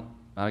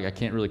I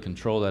can't really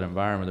control that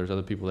environment. There's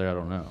other people there I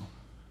don't know.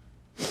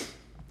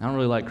 I don't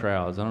really like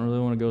crowds. I don't really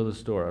want to go to the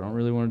store. I don't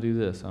really want to do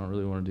this. I don't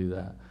really want to do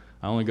that.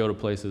 I only go to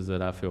places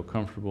that I feel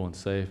comfortable and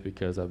safe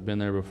because I've been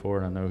there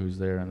before and I know who's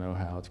there. I know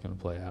how it's going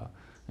to play out.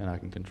 And I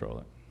can control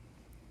it.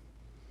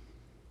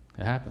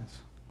 It happens.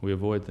 We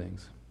avoid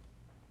things.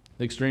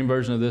 The extreme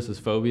version of this is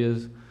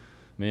phobias.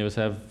 Many of us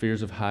have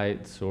fears of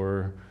heights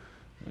or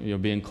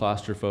being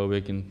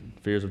claustrophobic and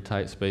fears of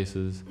tight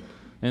spaces.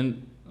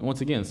 And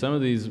once again, some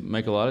of these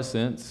make a lot of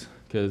sense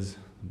because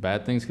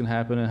bad things can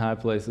happen in high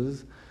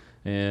places.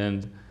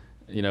 And,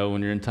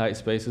 when you're in tight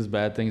spaces,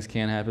 bad things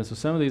can happen. So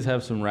some of these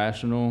have some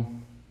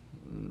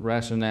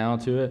rationale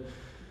to it.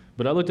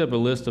 But I looked up a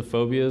list of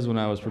phobias when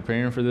I was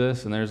preparing for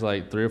this, and there's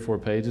 3 or 4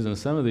 pages, and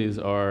some of these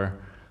are,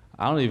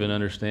 I don't even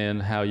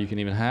understand how you can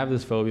even have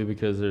this phobia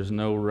because there's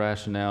no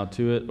rationale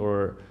to it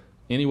or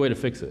any way to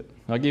fix it.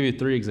 I'll give you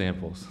 3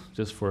 examples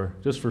just for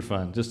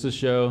fun, just to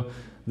show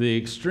the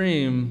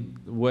extreme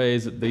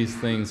ways that these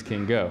things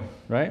can go,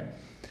 right?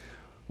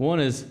 One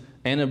is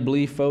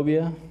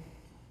anablephobia,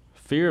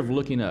 fear of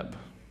looking up.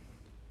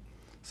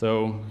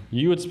 So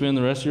you would spend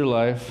the rest of your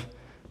life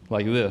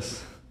like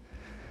this.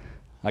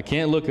 I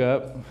can't look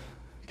up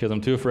because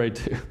I'm too afraid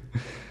to.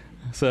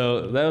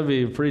 So that would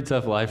be a pretty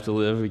tough life to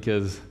live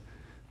because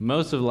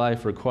most of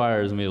life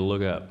requires me to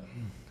look up,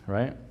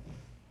 right?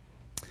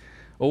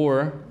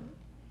 Or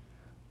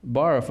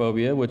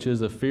barophobia, which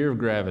is a fear of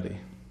gravity.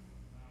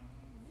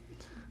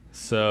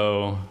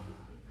 So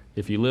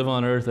if you live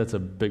on Earth, that's a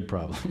big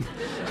problem,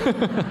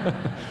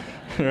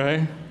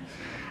 right?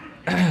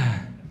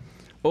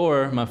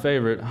 Or my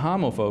favorite,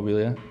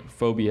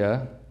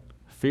 homophobia,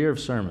 fear of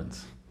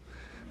sermons.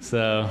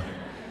 So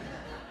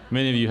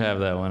many of you have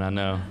that one, I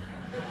know.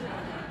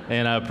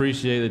 And I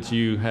appreciate that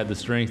you had the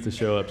strength to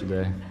show up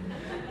today.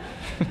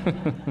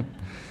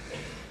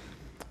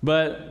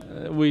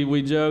 But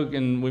we joke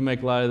and we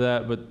make light of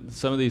that, but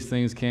some of these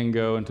things can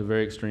go into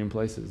very extreme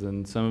places,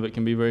 and some of it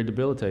can be very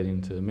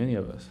debilitating to many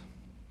of us.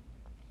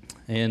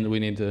 And we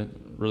need to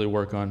really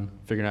work on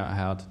figuring out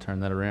how to turn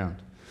that around.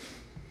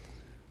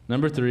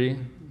 Number 3,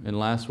 and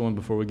last one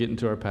before we get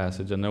into our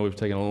passage, I know we've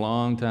taken a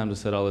long time to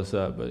set all this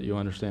up, but you'll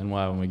understand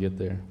why when we get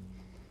there,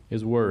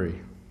 is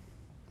worry.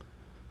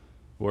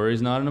 Worry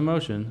is not an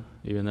emotion,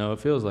 even though it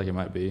feels like it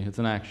might be. It's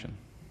an action.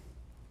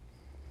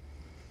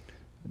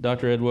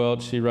 Dr. Ed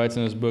Welch, he writes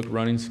in his book,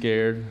 Running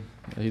Scared.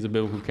 He's a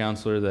biblical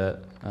counselor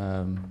that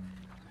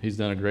he's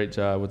done a great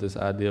job with this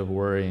idea of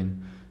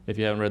worrying. If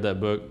you haven't read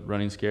that book,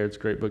 Running Scared, it's a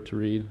great book to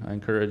read. I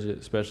encourage it,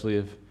 especially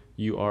if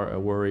you are a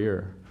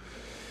worrier.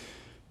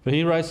 But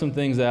he writes some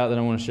things out that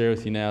I want to share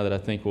with you now that I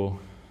think will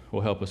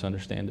help us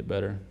understand it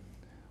better.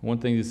 One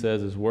thing he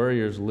says is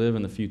worriers live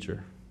in the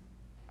future.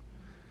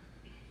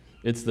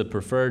 It's the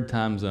preferred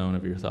time zone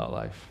of your thought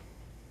life.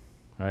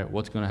 Right?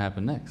 What's going to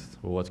happen next?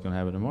 Well, what's going to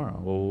happen tomorrow?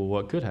 Well,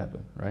 what could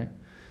happen, right?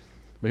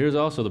 But here's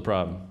also the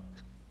problem.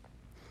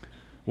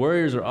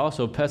 Worriers are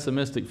also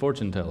pessimistic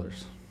fortune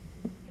tellers.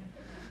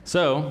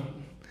 So,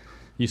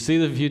 you see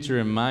the future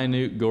in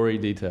minute, gory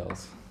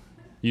details.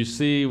 You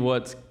see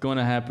what's going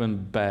to happen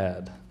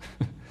bad.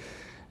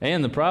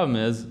 And the problem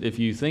is, if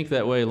you think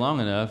that way long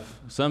enough,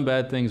 some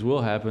bad things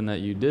will happen that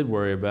you did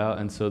worry about,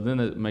 and so then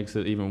it makes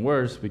it even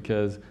worse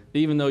because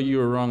even though you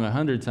were wrong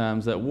 100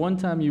 times, that one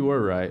time you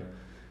were right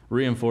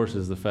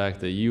reinforces the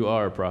fact that you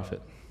are a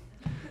prophet.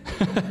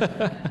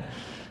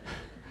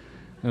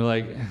 And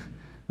like,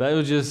 that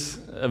was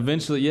just,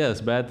 eventually,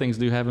 yes, bad things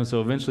do happen, so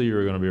eventually you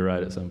were going to be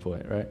right at some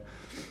point, right?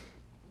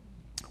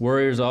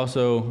 Worriers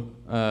also,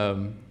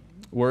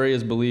 worry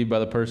is believed by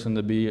the person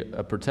to be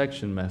a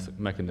protection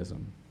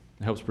mechanism.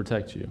 It helps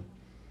protect you.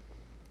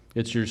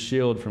 It's your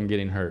shield from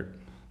getting hurt.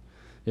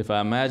 If I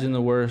imagine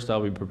the worst,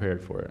 I'll be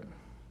prepared for it.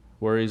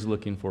 Worry is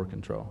looking for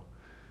control.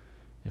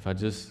 If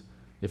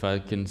I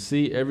can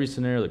see every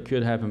scenario that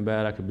could happen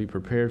bad, I could be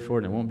prepared for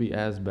it, and it won't be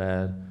as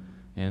bad.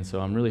 And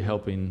so I'm really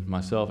helping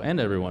myself and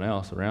everyone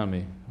else around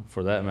me,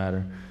 for that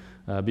matter,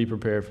 be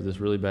prepared for this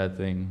really bad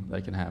thing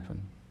that can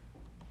happen.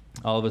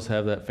 All of us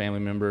have that family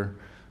member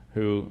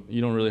who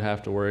you don't really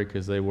have to worry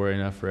because they worry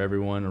enough for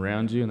everyone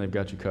around you, and they've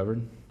got you covered,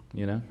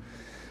 you know.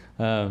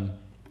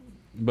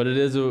 But it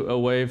is a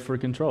way for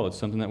control. It's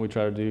something that we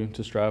try to do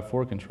to strive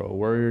for control.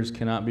 Worriers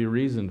cannot be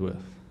reasoned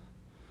with.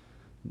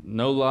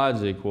 No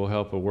logic will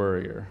help a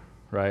worrier,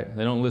 right?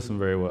 They don't listen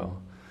very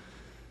well.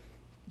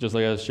 Just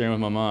like I was sharing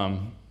with my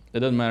mom, it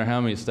doesn't matter how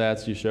many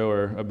stats you show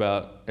her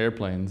about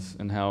airplanes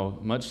and how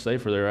much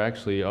safer they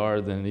actually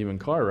are than even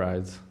car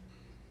rides.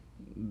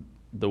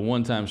 The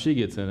one time she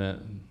gets in it,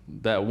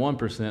 that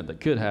 1% that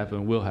could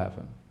happen will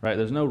happen, right?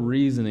 There's no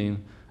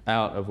reasoning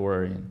out of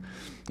worrying.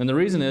 And the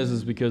reason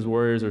is because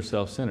worriers are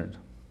self-centered.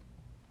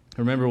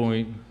 Remember when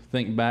we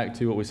think back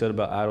to what we said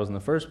about idols in the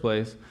first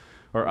place,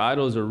 our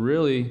idols are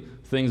really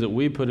things that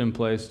we put in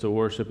place to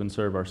worship and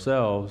serve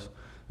ourselves.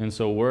 And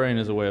so worrying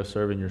is a way of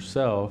serving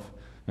yourself.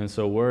 And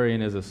so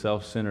worrying is a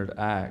self-centered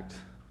act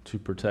to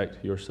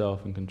protect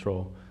yourself and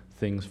control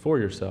things for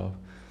yourself.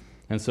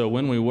 And so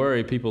when we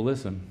worry, people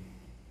listen.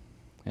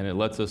 And it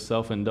lets us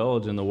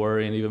self-indulge in the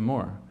worrying even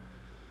more.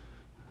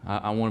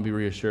 I want to be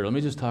reassured. Let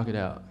me just talk it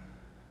out.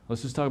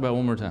 Let's just talk about it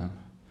one more time.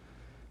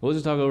 Let's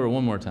just talk over it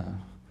one more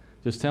time.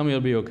 Just tell me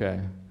it'll be okay.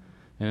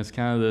 And it's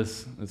kind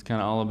of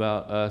all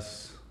about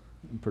us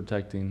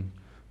protecting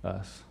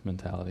us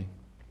mentality.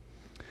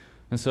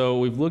 And so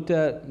we've looked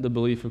at the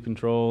belief of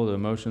control, the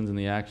emotions and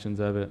the actions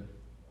of it,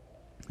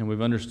 and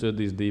we've understood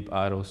these deep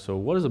idols. So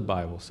what does the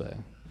Bible say?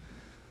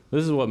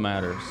 This is what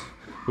matters.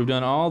 We've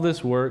done all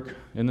this work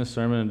in this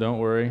sermon, and don't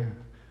worry,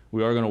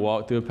 we are going to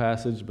walk through a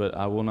passage, but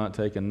I will not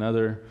take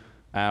another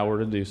hour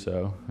to do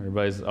so.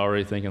 Everybody's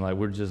already thinking like,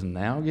 we're just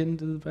now getting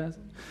to the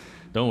passage?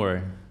 Don't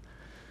worry.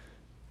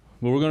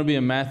 But we're going to be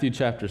in Matthew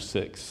chapter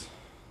 6.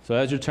 So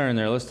as you turn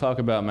there, let's talk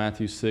about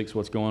Matthew 6,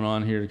 what's going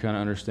on here to kind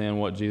of understand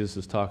what Jesus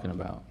is talking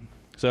about.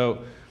 So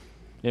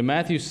in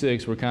Matthew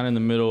 6, we're kind of in the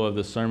middle of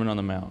the Sermon on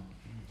the Mount.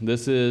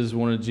 This is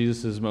one of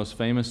Jesus' most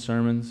famous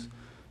sermons.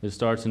 It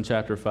starts in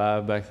chapter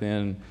 5 back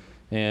then,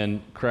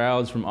 and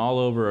crowds from all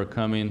over are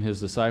coming.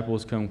 His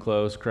disciples come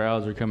close.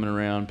 Crowds are coming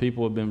around.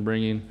 People have been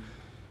bringing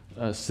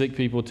sick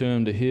people to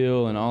him to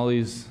heal and all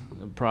these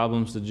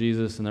problems to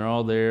Jesus, and they're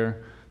all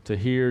there to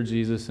hear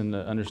Jesus and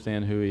to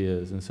understand who he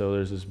is. And so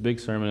there's this big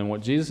sermon, and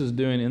what Jesus is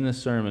doing in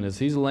this sermon is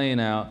he's laying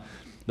out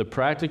the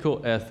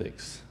practical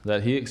ethics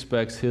that he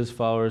expects his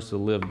followers to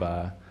live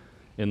by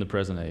in the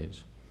present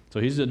age. So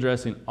he's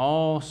addressing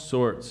all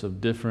sorts of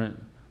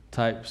different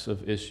types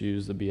of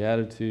issues, the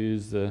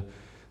Beatitudes,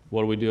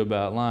 what do we do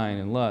about lying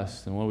and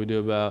lust, and what do we do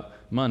about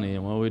money,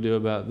 and what do we do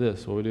about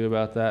this, what do we do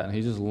about that. And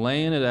he's just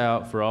laying it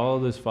out for all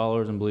of his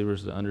followers and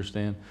believers to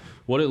understand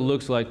what it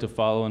looks like to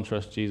follow and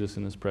trust Jesus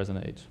in this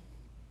present age.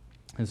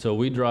 And so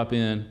we drop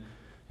in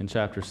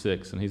chapter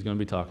 6, and he's going to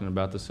be talking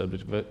about the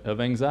subject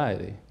of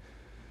anxiety.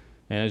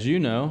 And as you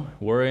know,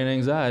 worry and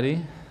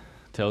anxiety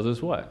tells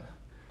us what?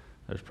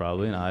 There's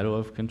probably an idol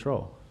of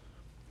control.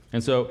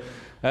 And so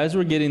as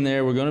we're getting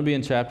there, we're going to be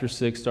in chapter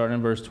 6, starting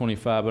in verse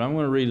 25, but I'm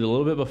going to read it a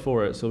little bit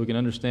before it so we can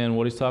understand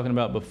what he's talking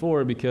about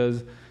before,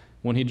 because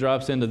when he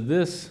drops into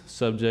this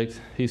subject,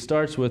 he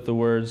starts with the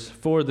words,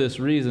 for this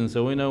reason.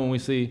 So we know when we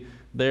see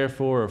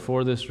therefore or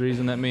for this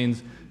reason, that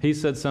means he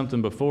said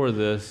something before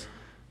this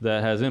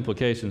that has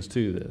implications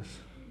to this.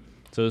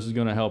 So this is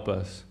going to help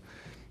us.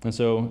 And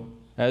so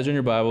as you're in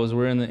your Bibles,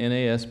 we're in the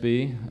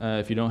NASB.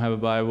 If you don't have a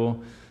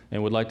Bible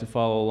and would like to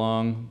follow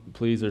along,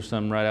 please, there's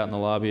some right out in the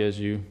lobby as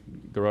you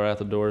go right out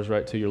the doors,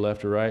 right to your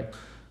left or right.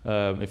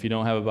 If you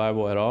don't have a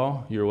Bible at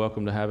all, you're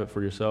welcome to have it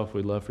for yourself.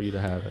 We'd love for you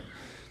to have it.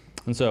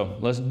 And so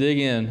let's dig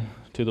in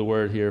to the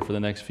word here for the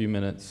next few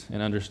minutes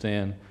and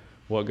understand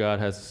what God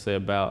has to say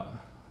about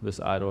this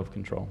idol of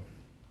control.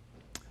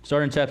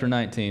 Starting in chapter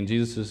 19,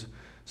 Jesus is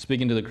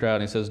speaking to the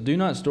crowd, and he says, do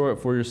not store up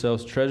for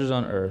yourselves treasures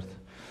on earth,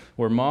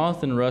 where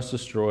moth and rust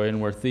destroy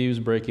and where thieves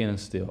break in and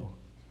steal.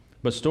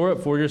 But store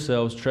up for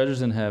yourselves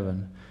treasures in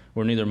heaven,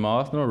 where neither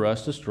moth nor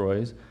rust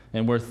destroys,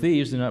 and where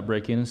thieves do not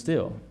break in and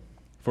steal.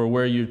 For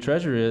where your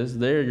treasure is,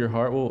 there your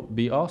heart will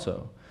be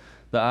also.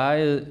 The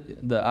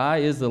eye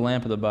is the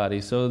lamp of the body.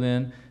 So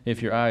then,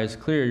 if your eye is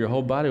clear, your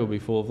whole body will be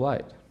full of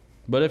light.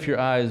 But if your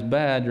eye is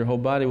bad, your whole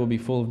body will be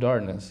full of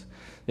darkness.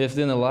 If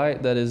then the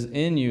light that is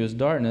in you is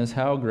darkness,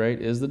 how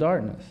great is the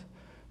darkness?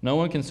 No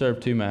one can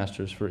serve two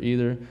masters, for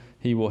either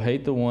he will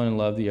hate the one and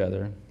love the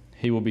other.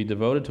 He will be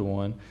devoted to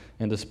one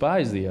and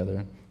despise the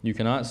other. You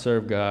cannot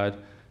serve God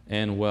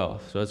and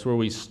wealth. So that's where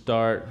we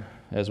start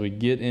as we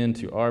get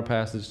into our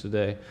passage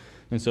today.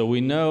 And so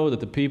we know that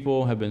the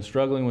people have been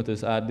struggling with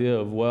this idea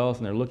of wealth,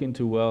 and they're looking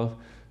to wealth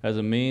as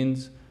a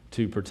means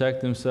to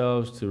protect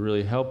themselves, to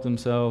really help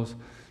themselves,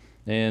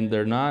 and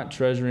they're not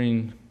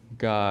treasuring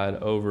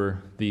God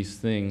over these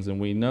things. And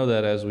we know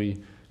that as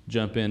we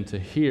jump into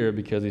here,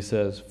 because he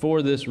says,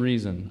 for this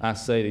reason, I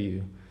say to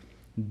you,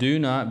 do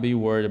not be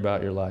worried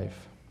about your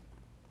life.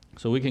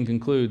 So we can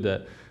conclude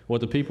that what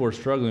the people are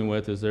struggling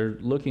with is they're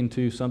looking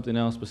to something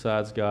else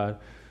besides God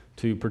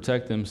to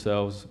protect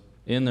themselves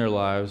in their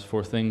lives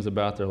for things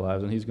about their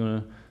lives. And he's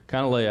going to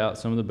kind of lay out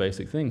some of the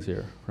basic things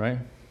here, right?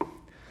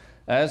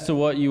 As to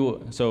what you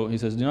will, so he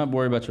says, do not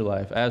worry about your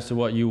life. As to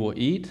what you will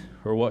eat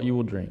or what you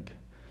will drink,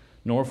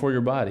 nor for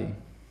your body.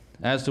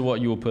 As to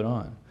what you will put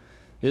on.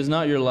 Is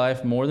not your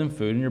life more than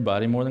food and your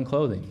body more than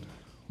clothing?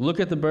 Look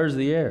at the birds of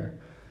the air.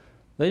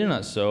 They do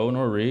not sow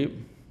nor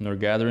reap nor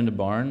gather into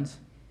barns,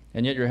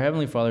 and yet your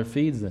heavenly Father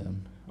feeds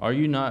them. Are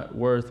you not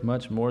worth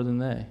much more than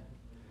they?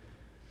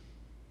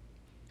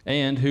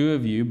 And who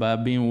of you, by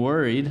being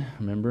worried,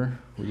 remember,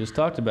 we just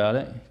talked about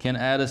it, can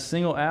add a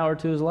single hour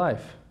to his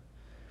life?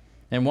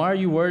 And why are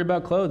you worried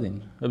about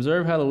clothing?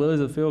 Observe how the lilies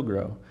of the field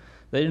grow.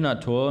 They do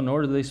not toil,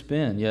 nor do they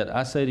spin. Yet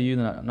I say to you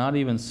that not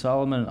even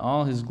Solomon in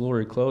all his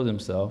glory clothed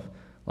himself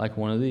like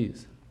one of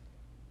these.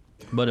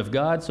 But if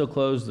God so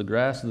clothes the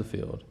grass of the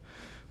field,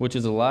 which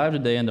is alive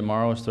today and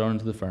tomorrow is thrown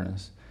into the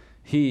furnace,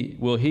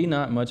 will he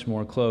not much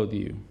more clothe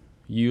you,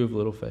 you of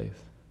little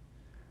faith?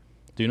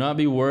 Do not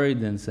be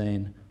worried then,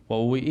 saying, what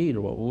will we eat,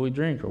 or what will we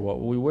drink, or what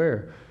will we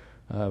wear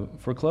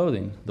for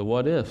clothing? The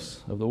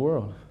what-ifs of the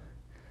world.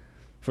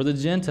 For the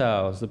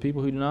Gentiles, the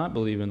people who do not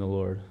believe in the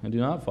Lord and do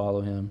not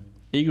follow him,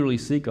 eagerly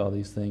seek all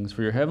these things.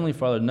 For your heavenly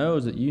Father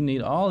knows that you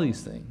need all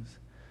these things.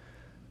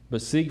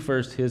 But seek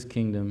first his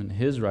kingdom and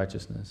his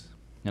righteousness,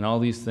 and all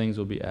these things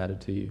will be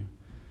added to you.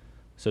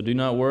 So do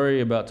not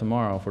worry about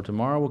tomorrow, for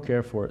tomorrow will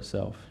care for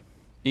itself.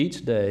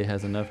 Each day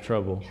has enough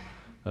trouble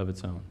of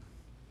its own.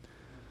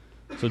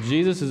 So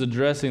Jesus is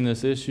addressing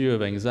this issue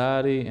of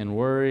anxiety and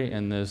worry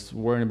and this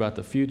worrying about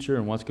the future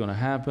and what's going to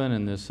happen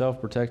and this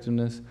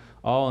self-protectiveness,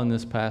 all in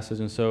this passage.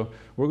 And so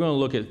we're going to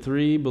look at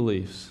three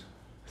beliefs,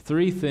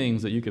 three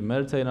things that you can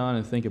meditate on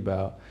and think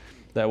about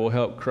that will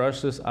help crush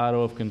this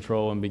idol of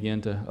control and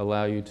begin to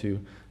allow you to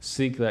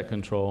seek that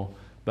control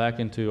back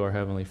into our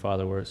Heavenly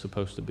Father where it's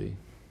supposed to be.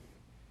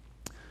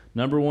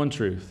 Number one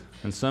truth,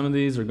 and some of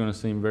these are going to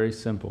seem very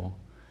simple,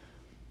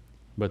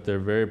 but they're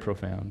very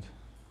profound,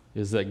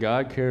 is that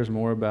God cares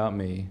more about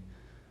me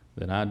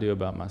than I do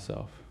about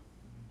myself.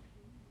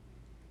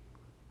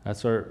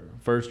 That's our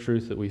first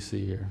truth that we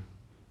see here.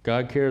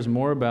 God cares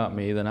more about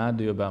me than I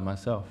do about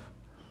myself.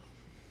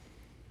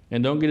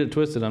 And don't get it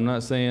twisted. I'm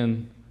not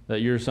saying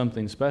that you're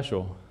something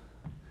special.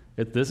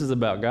 This is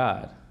about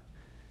God.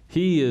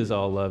 He is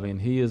all loving.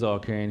 He is all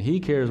caring. He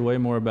cares way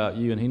more about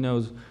you, and he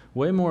knows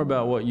way more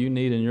about what you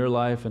need in your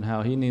life and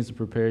how he needs to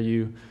prepare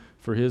you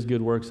for his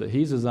good works that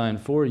he's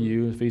designed for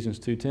you, Ephesians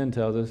 2:10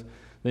 tells us,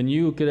 than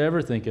you could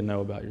ever think and know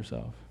about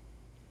yourself.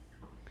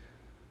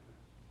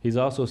 He's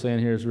also saying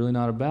here it's really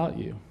not about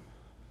you.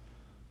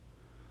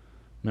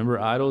 Remember,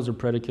 idols are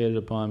predicated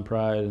upon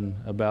pride and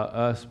about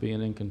us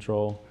being in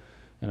control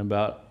and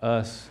about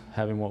us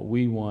having what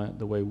we want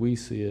the way we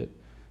see it,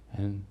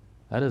 and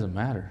that doesn't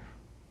matter.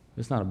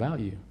 It's not about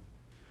you.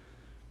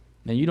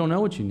 And you don't know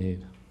what you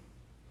need.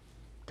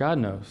 God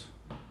knows.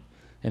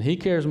 And he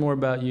cares more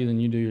about you than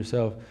you do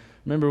yourself.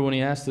 Remember when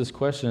he asked this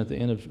question at the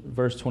end of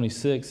verse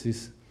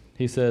 26,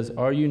 He says,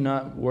 are you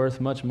not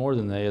worth much more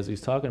than they, as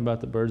he's talking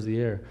about the birds of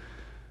the air.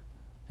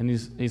 And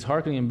he's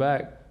hearkening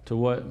back to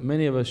what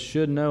many of us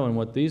should know, and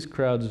what these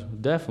crowds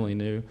definitely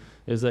knew,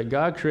 is that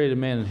God created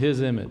man in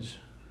his image.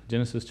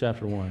 Genesis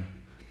chapter 1.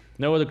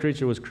 No other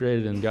creature was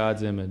created in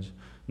God's image.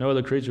 No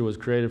other creature was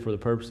created for the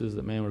purposes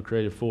that man were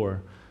created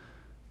for.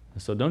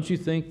 And so don't you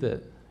think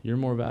that you're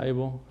more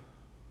valuable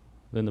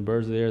than the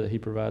birds of the air that he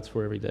provides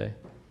for every day?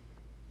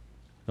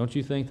 Don't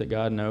you think that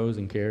God knows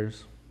and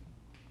cares?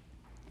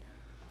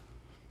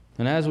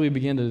 And as we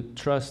begin to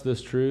trust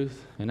this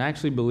truth and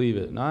actually believe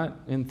it, not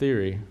in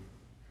theory,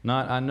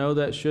 not I know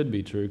that should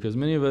be true, because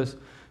many of us,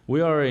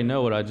 we already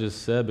know what I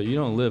just said, but you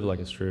don't live like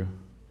it's true.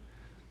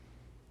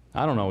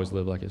 I don't always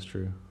live like it's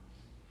true.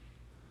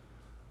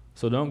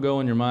 So don't go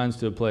in your minds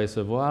to a place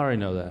of, well, I already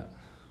know that.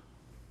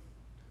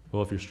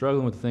 Well, if you're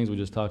struggling with the things we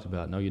just talked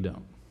about, no, you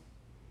don't.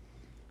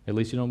 At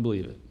least you don't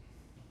believe it.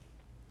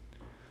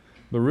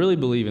 But really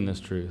believing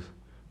this truth,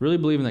 really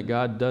believing that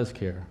God does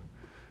care,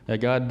 that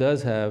God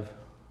does have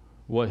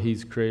what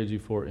he's created you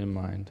for in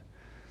mind.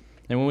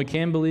 And when we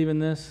can believe in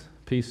this,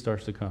 peace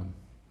starts to come.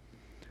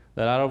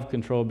 That out of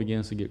control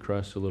begins to get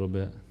crushed a little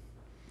bit.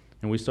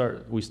 And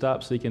we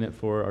stop seeking it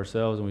for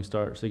ourselves, and we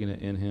start seeking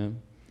it in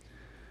him.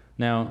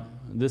 Now,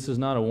 this is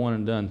not a one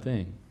and done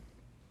thing.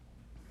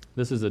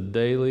 This is a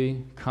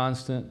daily,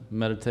 constant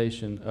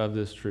meditation of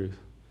this truth.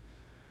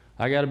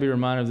 I got to be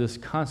reminded of this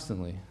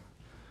constantly.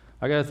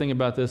 I got to think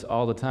about this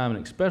all the time,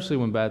 and especially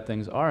when bad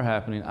things are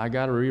happening, I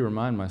got to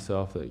remind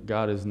myself that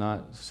God is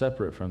not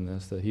separate from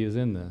this, that he is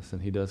in this,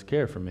 and he does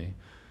care for me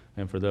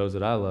and for those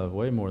that I love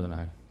way more than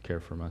I care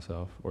for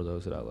myself or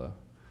those that I love.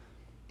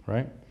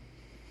 Right?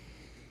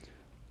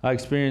 I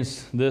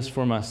experienced this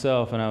for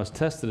myself, and I was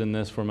tested in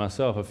this for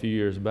myself a few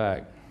years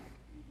back,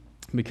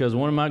 because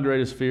one of my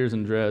greatest fears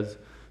and dreads,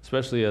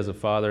 especially as a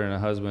father and a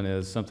husband,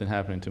 is something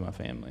happening to my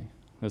family.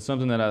 It's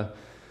something that I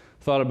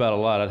thought about a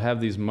lot. I'd have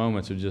these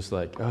moments of just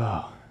like,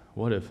 oh,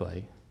 what if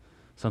like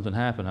something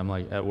happened? I'm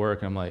like at work,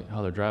 and I'm like,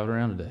 oh, they're driving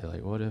around today.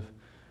 Like, what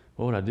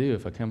would I do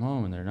if I come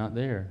home and they're not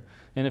there?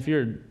 And if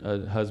you're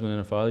a husband and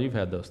a father, you've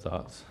had those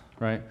thoughts,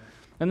 right?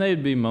 And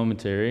they'd be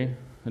momentary.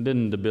 It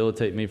didn't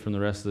debilitate me from the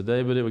rest of the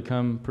day, but it would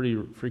come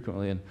pretty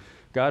frequently. And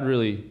God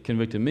really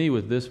convicted me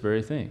with this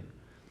very thing.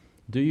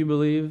 Do you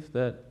believe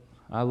that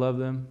I love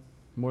them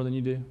more than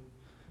you do?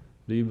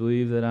 Do you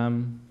believe that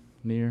I'm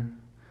near?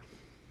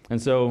 And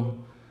so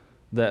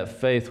that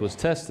faith was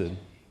tested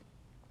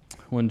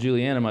when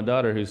Juliana, my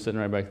daughter, who's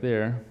sitting right back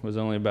there, was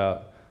only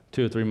about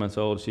 2 or 3 months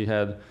old. She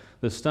had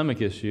this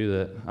stomach issue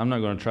that I'm not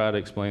going to try to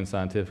explain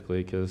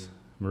scientifically, because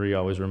Marie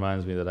always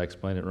reminds me that I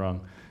explain it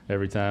wrong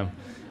every time.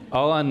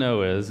 All I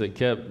know is it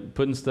kept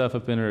putting stuff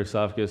up in her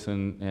esophagus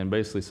and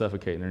basically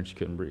suffocating her, and she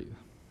couldn't breathe.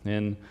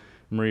 And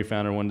Marie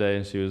found her one day,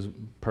 and she was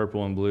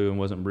purple and blue and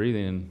wasn't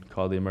breathing, and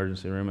called the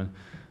emergency room. And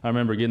I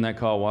remember getting that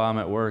call while I'm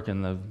at work,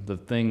 and the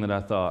thing that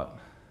I thought,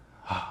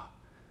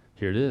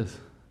 here it is.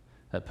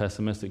 That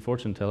pessimistic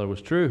fortune teller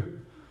was true.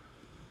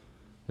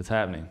 It's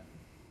happening.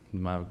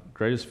 My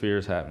greatest fear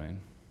is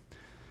happening.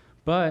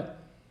 But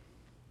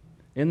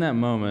in that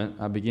moment,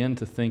 I began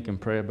to think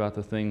and pray about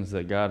the things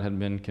that God had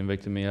been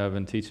convicting me of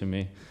and teaching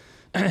me.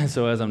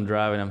 So as I'm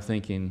driving, I'm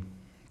thinking,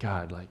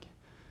 God, like,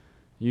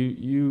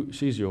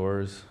 she's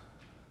yours.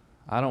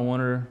 I don't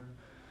want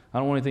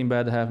anything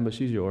bad to happen, but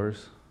she's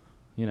yours.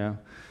 You know,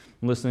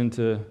 I'm listening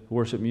to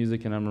worship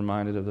music, and I'm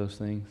reminded of those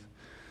things.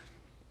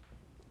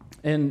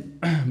 And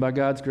by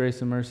God's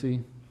grace and mercy,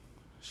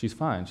 she's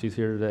fine. She's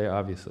here today,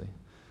 obviously.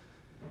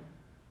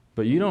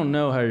 But you don't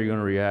know how you're going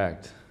to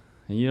react,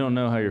 and you don't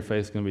know how your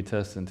faith's going to be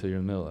tested until you're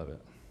in the middle of it.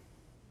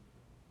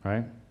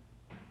 Right?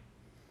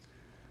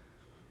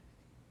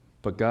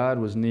 But God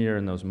was near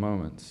in those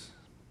moments,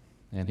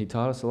 and he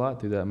taught us a lot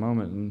through that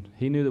moment, and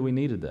he knew that we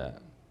needed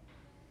that,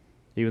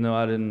 even though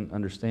I didn't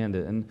understand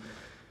it. And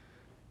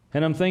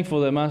I'm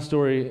thankful that my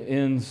story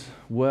ends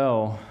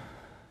well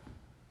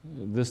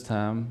this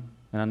time,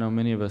 and I know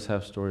many of us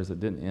have stories that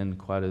didn't end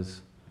quite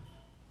as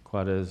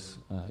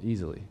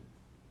easily.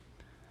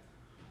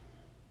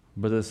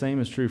 But the same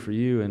is true for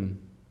you,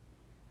 and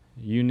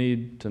you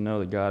need to know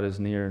that God is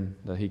near and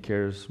that he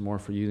cares more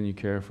for you than you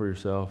care for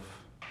yourself,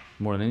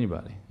 more than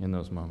anybody in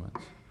those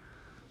moments.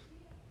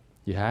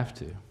 You have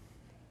to.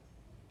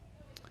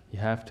 You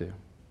have to.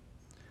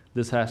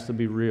 This has to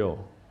be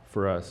real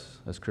for us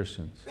as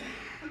Christians.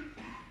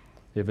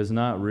 If it's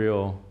not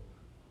real,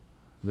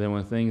 then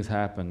when things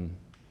happen,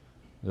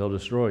 they'll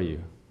destroy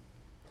you.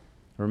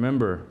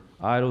 Remember,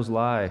 idols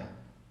lie,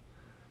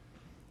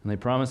 and they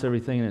promise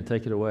everything and they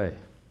take it away.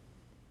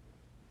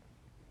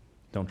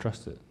 Don't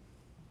trust it.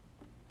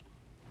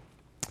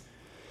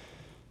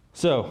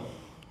 So,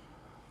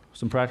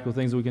 some practical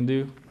things that we can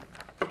do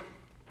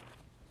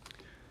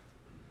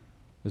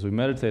as we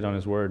meditate on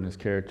his word and his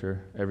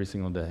character every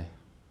single day.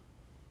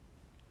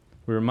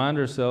 We remind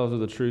ourselves of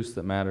the truths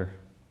that matter,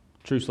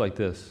 truths like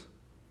this,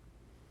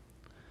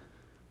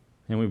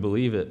 and we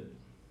believe it,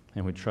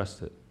 and we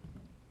trust it,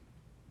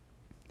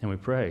 and we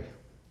pray.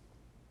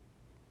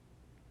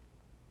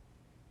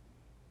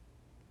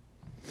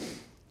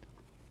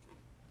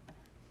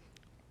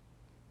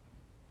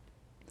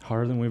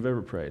 harder than we've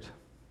ever prayed,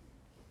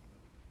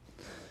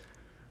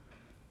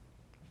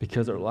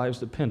 because our lives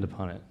depend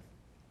upon it.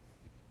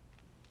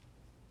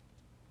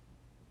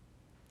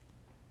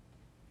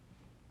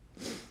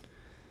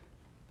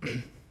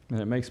 And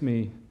it makes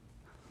me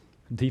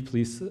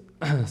deeply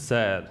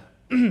sad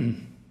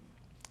to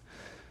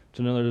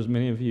know there's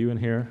many of you in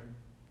here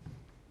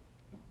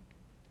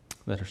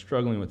that are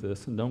struggling with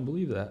this and don't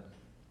believe that,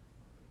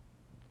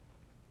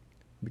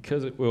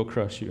 because it will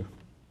crush you.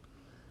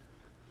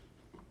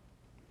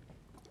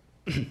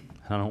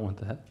 I don't want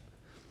that.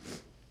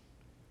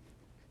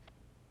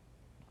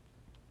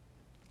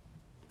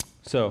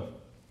 So,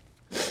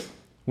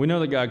 we know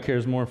that God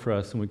cares more for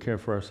us than we care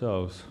for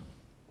ourselves.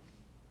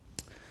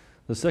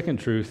 The second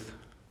truth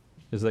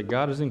is that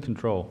God is in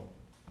control.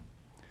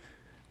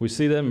 We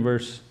see that in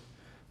verse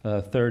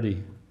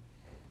 30.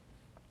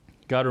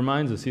 God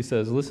reminds us, he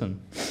says, listen,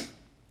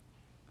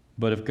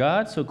 but if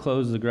God so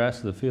clothes the grass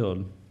of the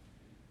field,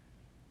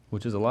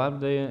 which is alive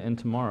today and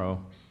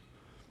tomorrow,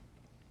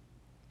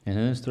 and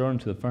then is thrown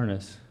into the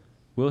furnace,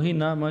 will he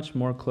not much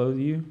more clothe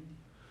you,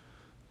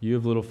 you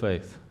of little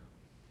faith?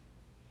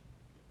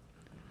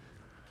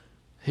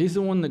 He's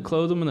the one that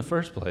clothed them in the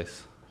first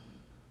place.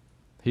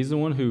 He's the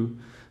one who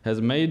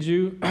has made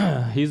you.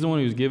 He's the one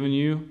who's given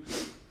you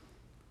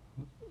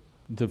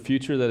the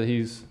future that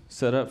he's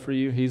set up for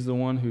you. He's the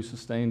one who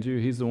sustains you.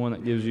 He's the one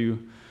that gives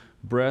you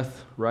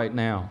breath right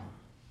now.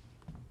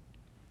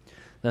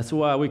 That's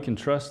why we can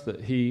trust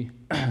that he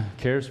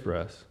cares for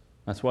us.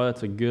 That's why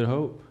that's a good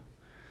hope,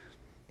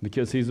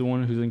 because he's the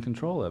one who's in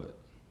control of it.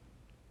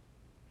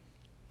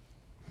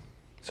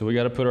 So we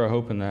got to put our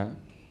hope in that.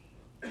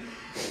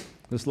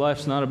 This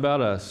life's not about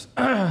us.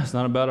 It's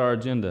not about our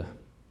agenda.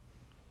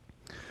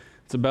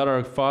 It's about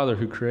our Father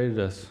who created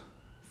us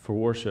for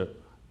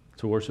worship,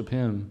 to worship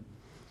him.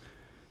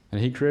 And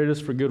he created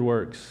us for good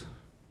works.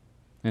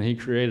 And he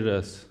created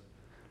us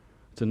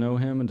to know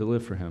him and to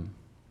live for him.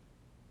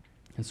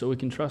 And so we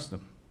can trust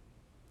him.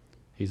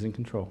 He's in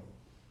control.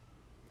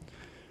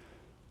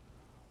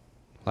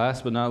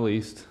 Last but not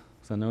least,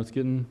 because I know it's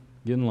getting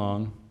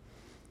long,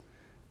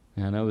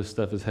 and I know this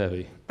stuff is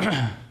heavy,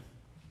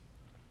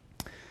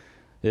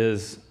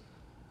 is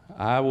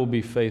I will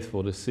be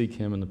faithful to seek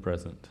him in the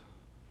present.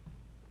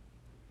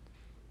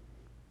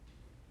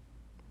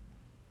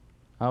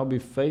 I'll be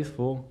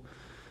faithful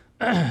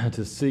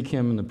to seek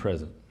him in the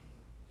present.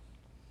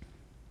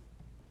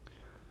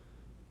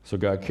 So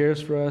God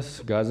cares for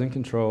us. God's in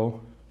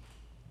control.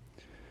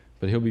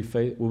 But we'll be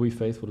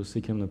faithful to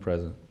seek him in the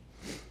present.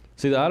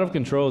 See, the out of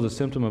control is a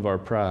symptom of our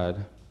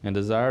pride and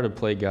desire to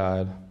play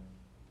God.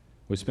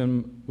 We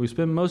spend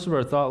most of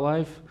our thought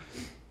life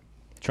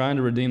trying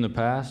to redeem the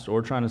past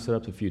or trying to set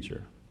up the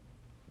future.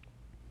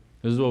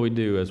 This is what we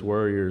do as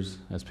warriors,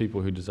 as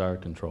people who desire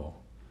control.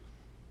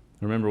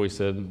 Remember, we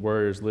said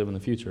warriors live in the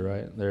future,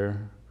 right?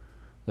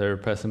 They're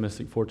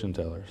pessimistic fortune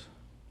tellers.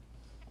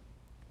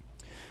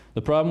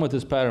 The problem with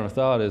this pattern of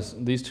thought is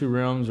these two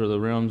realms are the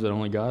realms that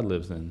only God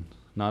lives in,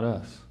 not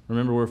us.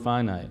 Remember, we're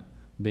finite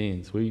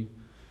beings. We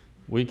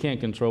can't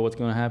control what's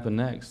going to happen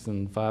next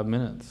in 5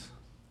 minutes,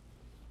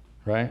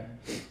 right?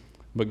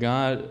 But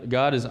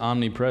God is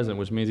omnipresent,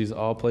 which means he's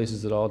all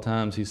places at all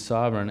times. He's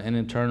sovereign and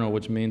eternal,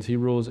 which means he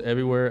rules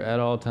everywhere at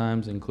all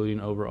times, including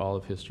over all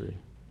of history.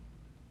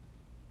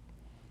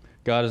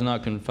 God is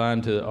not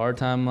confined to our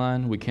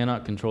timeline. We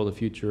cannot control the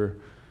future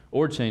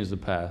or change the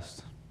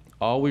past.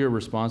 All we are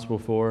responsible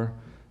for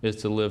is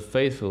to live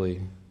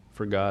faithfully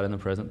for God in the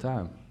present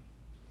time.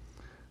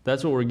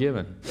 That's what we're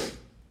given.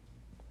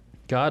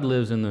 God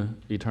lives in the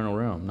eternal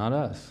realm, not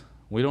us.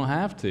 We don't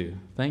have to.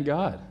 Thank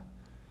God.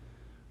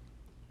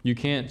 You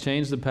can't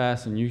change the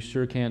past, and you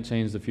sure can't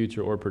change the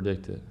future or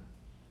predict it.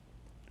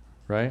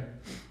 Right?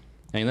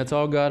 And that's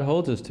all God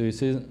holds us to. He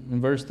says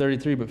in verse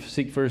 33, but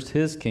seek first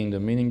his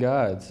kingdom, meaning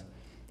God's,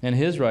 and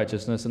his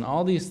righteousness, and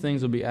all these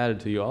things will be added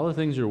to you. All the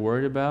things you're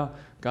worried about,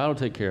 God will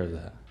take care of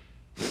that.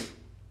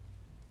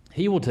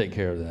 He will take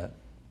care of that.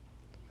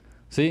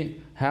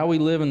 See, how we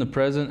live in the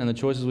present and the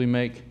choices we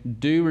make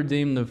do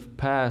redeem the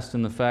past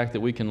in the fact that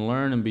we can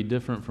learn and be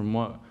different from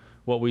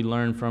what we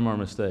learned from our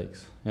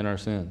mistakes and our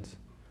sins.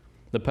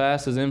 The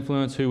past has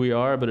influenced who we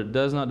are, but it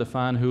does not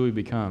define who we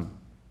become.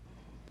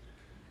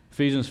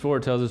 Ephesians 4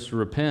 tells us to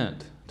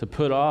repent, to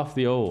put off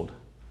the old.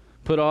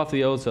 Put off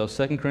the old self.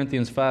 2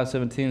 Corinthians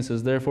 5:17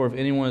 says, therefore, if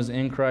anyone is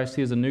in Christ,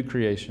 he is a new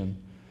creation.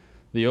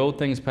 The old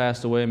things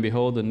passed away, and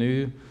behold, the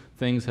new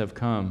things have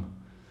come.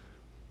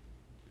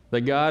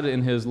 That God,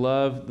 in his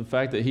love, the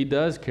fact that he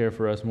does care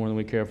for us more than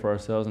we care for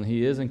ourselves, and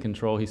he is in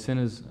control, he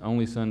sent his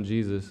only son,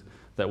 Jesus,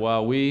 that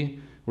while we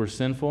were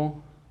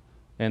sinful,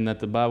 and that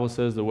the Bible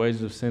says the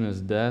wages of sin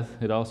is death,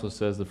 it also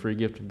says the free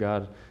gift of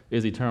God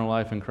is eternal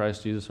life in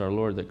Christ Jesus our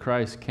Lord, that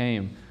Christ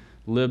came,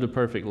 lived a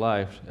perfect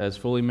life as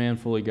fully man,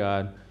 fully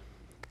God,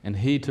 and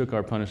he took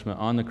our punishment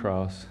on the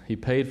cross. He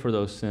paid for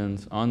those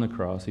sins on the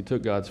cross. He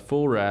took God's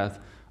full wrath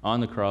on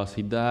the cross.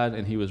 He died,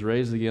 and he was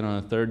raised again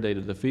on the third day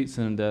to defeat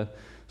sin and death,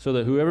 so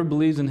that whoever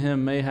believes in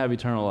him may have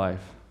eternal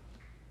life.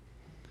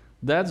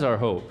 That's our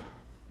hope.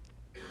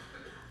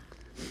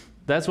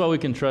 That's why we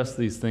can trust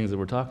these things that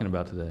we're talking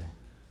about today.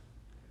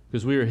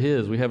 Because we are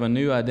his. We have a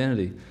new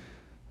identity.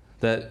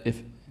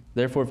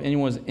 Therefore, if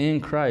anyone's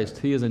in Christ,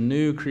 he is a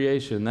new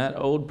creation. That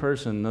old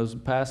person, those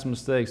past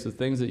mistakes, the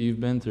things that you've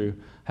been through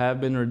have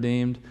been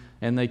redeemed,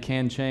 and they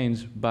can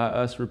change by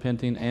us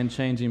repenting and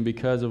changing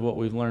because of what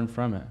we've learned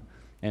from it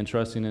and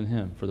trusting in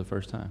him for the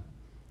first time.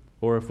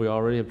 Or if we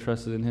already have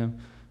trusted in him,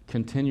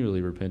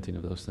 continually repenting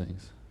of those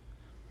things.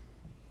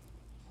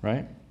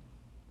 Right?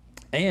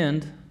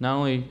 And not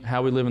only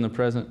how we live in the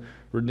present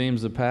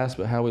redeems the past,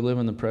 but how we live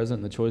in the present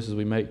and the choices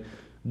we make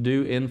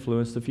do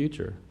influence the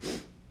future.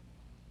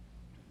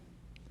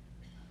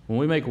 When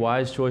we make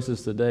wise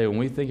choices today, when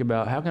we think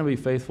about how can I be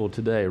faithful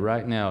today,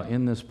 right now,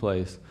 in this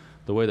place,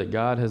 the way that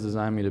God has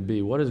designed me to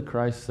be, what does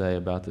Christ say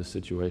about this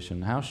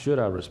situation? How should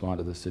I respond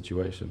to this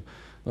situation?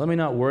 Let me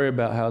not worry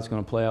about how it's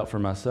going to play out for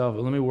myself,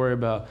 but let me worry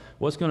about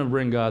what's going to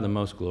bring God the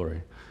most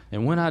glory.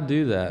 And when I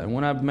do that, and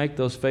when I make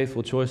those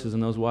faithful choices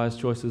and those wise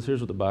choices,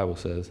 here's what the Bible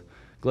says.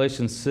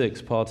 Galatians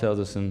 6, Paul tells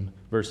us in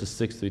verses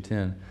 6 through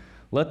 10,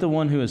 let the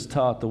one who is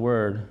taught the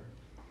word,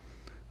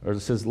 or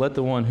it says, let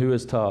the one who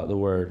is taught the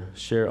word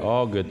share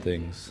all good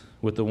things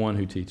with the one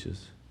who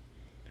teaches.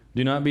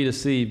 Do not be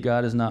deceived,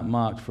 God is not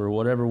mocked, for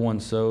whatever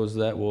one sows,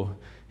 that will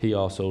he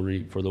also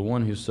reap. For the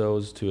one who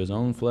sows to his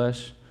own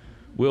flesh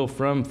will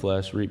from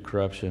flesh reap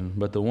corruption,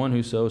 but the one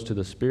who sows to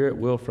the Spirit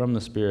will from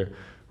the Spirit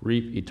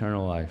reap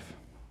eternal life.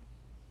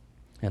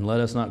 And let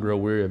us not grow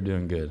weary of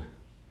doing good.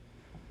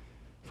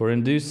 For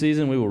in due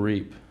season we will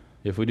reap,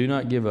 if we do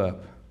not give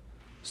up.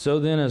 So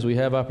then, as we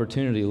have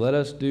opportunity, let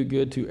us do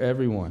good to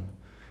everyone,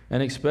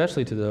 and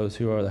especially to those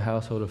who are the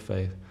household of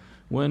faith.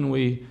 When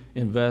we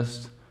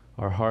invest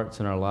our hearts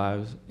and our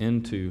lives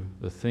into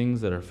the things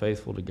that are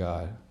faithful to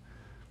God,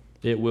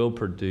 it will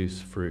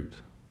produce fruit.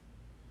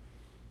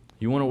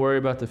 You want to worry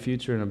about the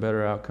future and a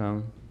better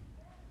outcome?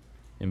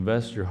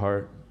 Invest your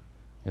heart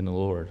in the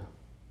Lord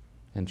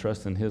and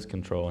trust in his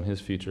control and his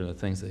future and the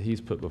things that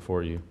he's put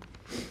before you.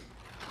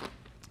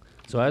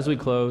 So as we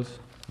close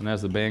and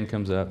as the band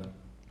comes up,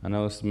 I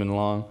know this has been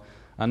long,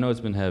 I know it's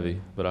been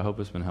heavy, but I hope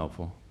it's been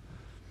helpful.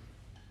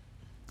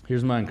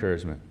 Here's my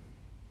encouragement.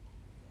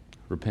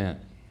 Repent.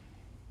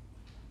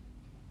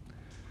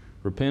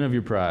 Repent of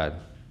your pride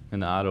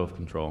and the idol of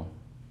control.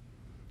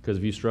 Because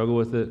if you struggle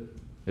with it,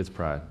 it's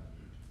pride.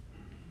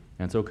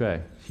 And it's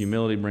okay.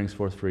 Humility brings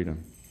forth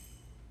freedom.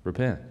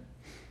 Repent.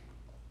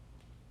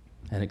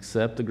 And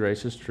accept the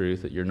gracious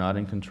truth that you're not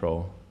in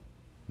control,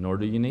 nor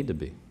do you need to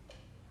be.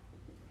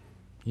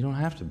 You don't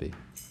have to be.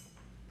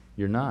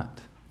 You're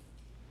not.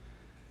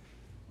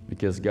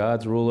 Because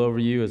God's rule over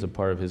you is a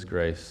part of his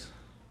grace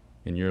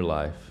in your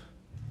life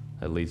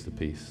that leads to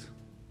peace.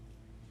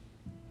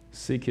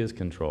 Seek his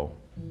control.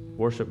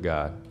 Worship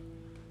God.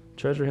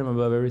 Treasure him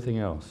above everything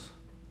else.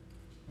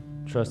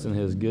 Trust in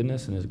his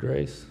goodness and his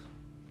grace.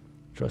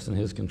 Trust in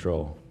his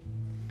control.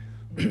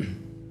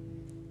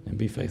 And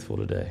be faithful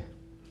today.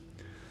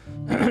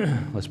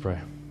 Let's pray.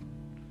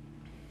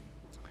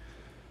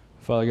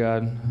 Father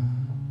God,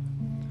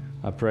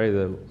 I pray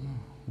that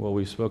what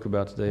we spoke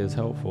about today is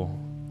helpful.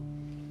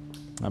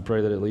 I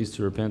pray that it leads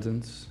to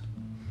repentance.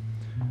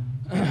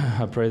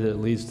 I pray that it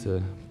leads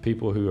to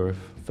people who are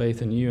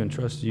faith in you and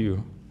trust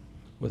you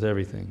with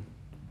everything.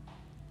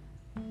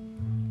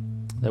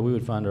 That we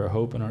would find our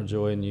hope and our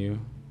joy in you,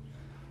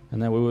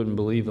 and that we wouldn't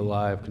believe the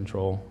lie of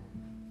control,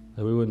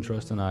 that we wouldn't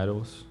trust in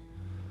idols,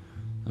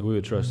 that we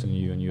would trust in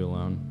you and you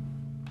alone.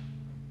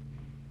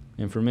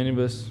 And for many of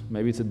us,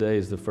 maybe today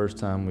is the first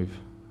time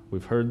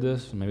we've heard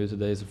this, maybe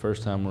today is the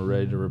first time we're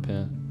ready to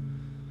repent,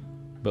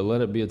 but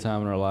let it be a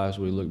time in our lives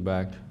where we look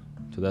back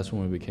to that's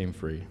when we became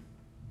free.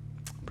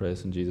 I pray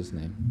this in Jesus'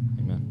 name.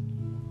 Amen.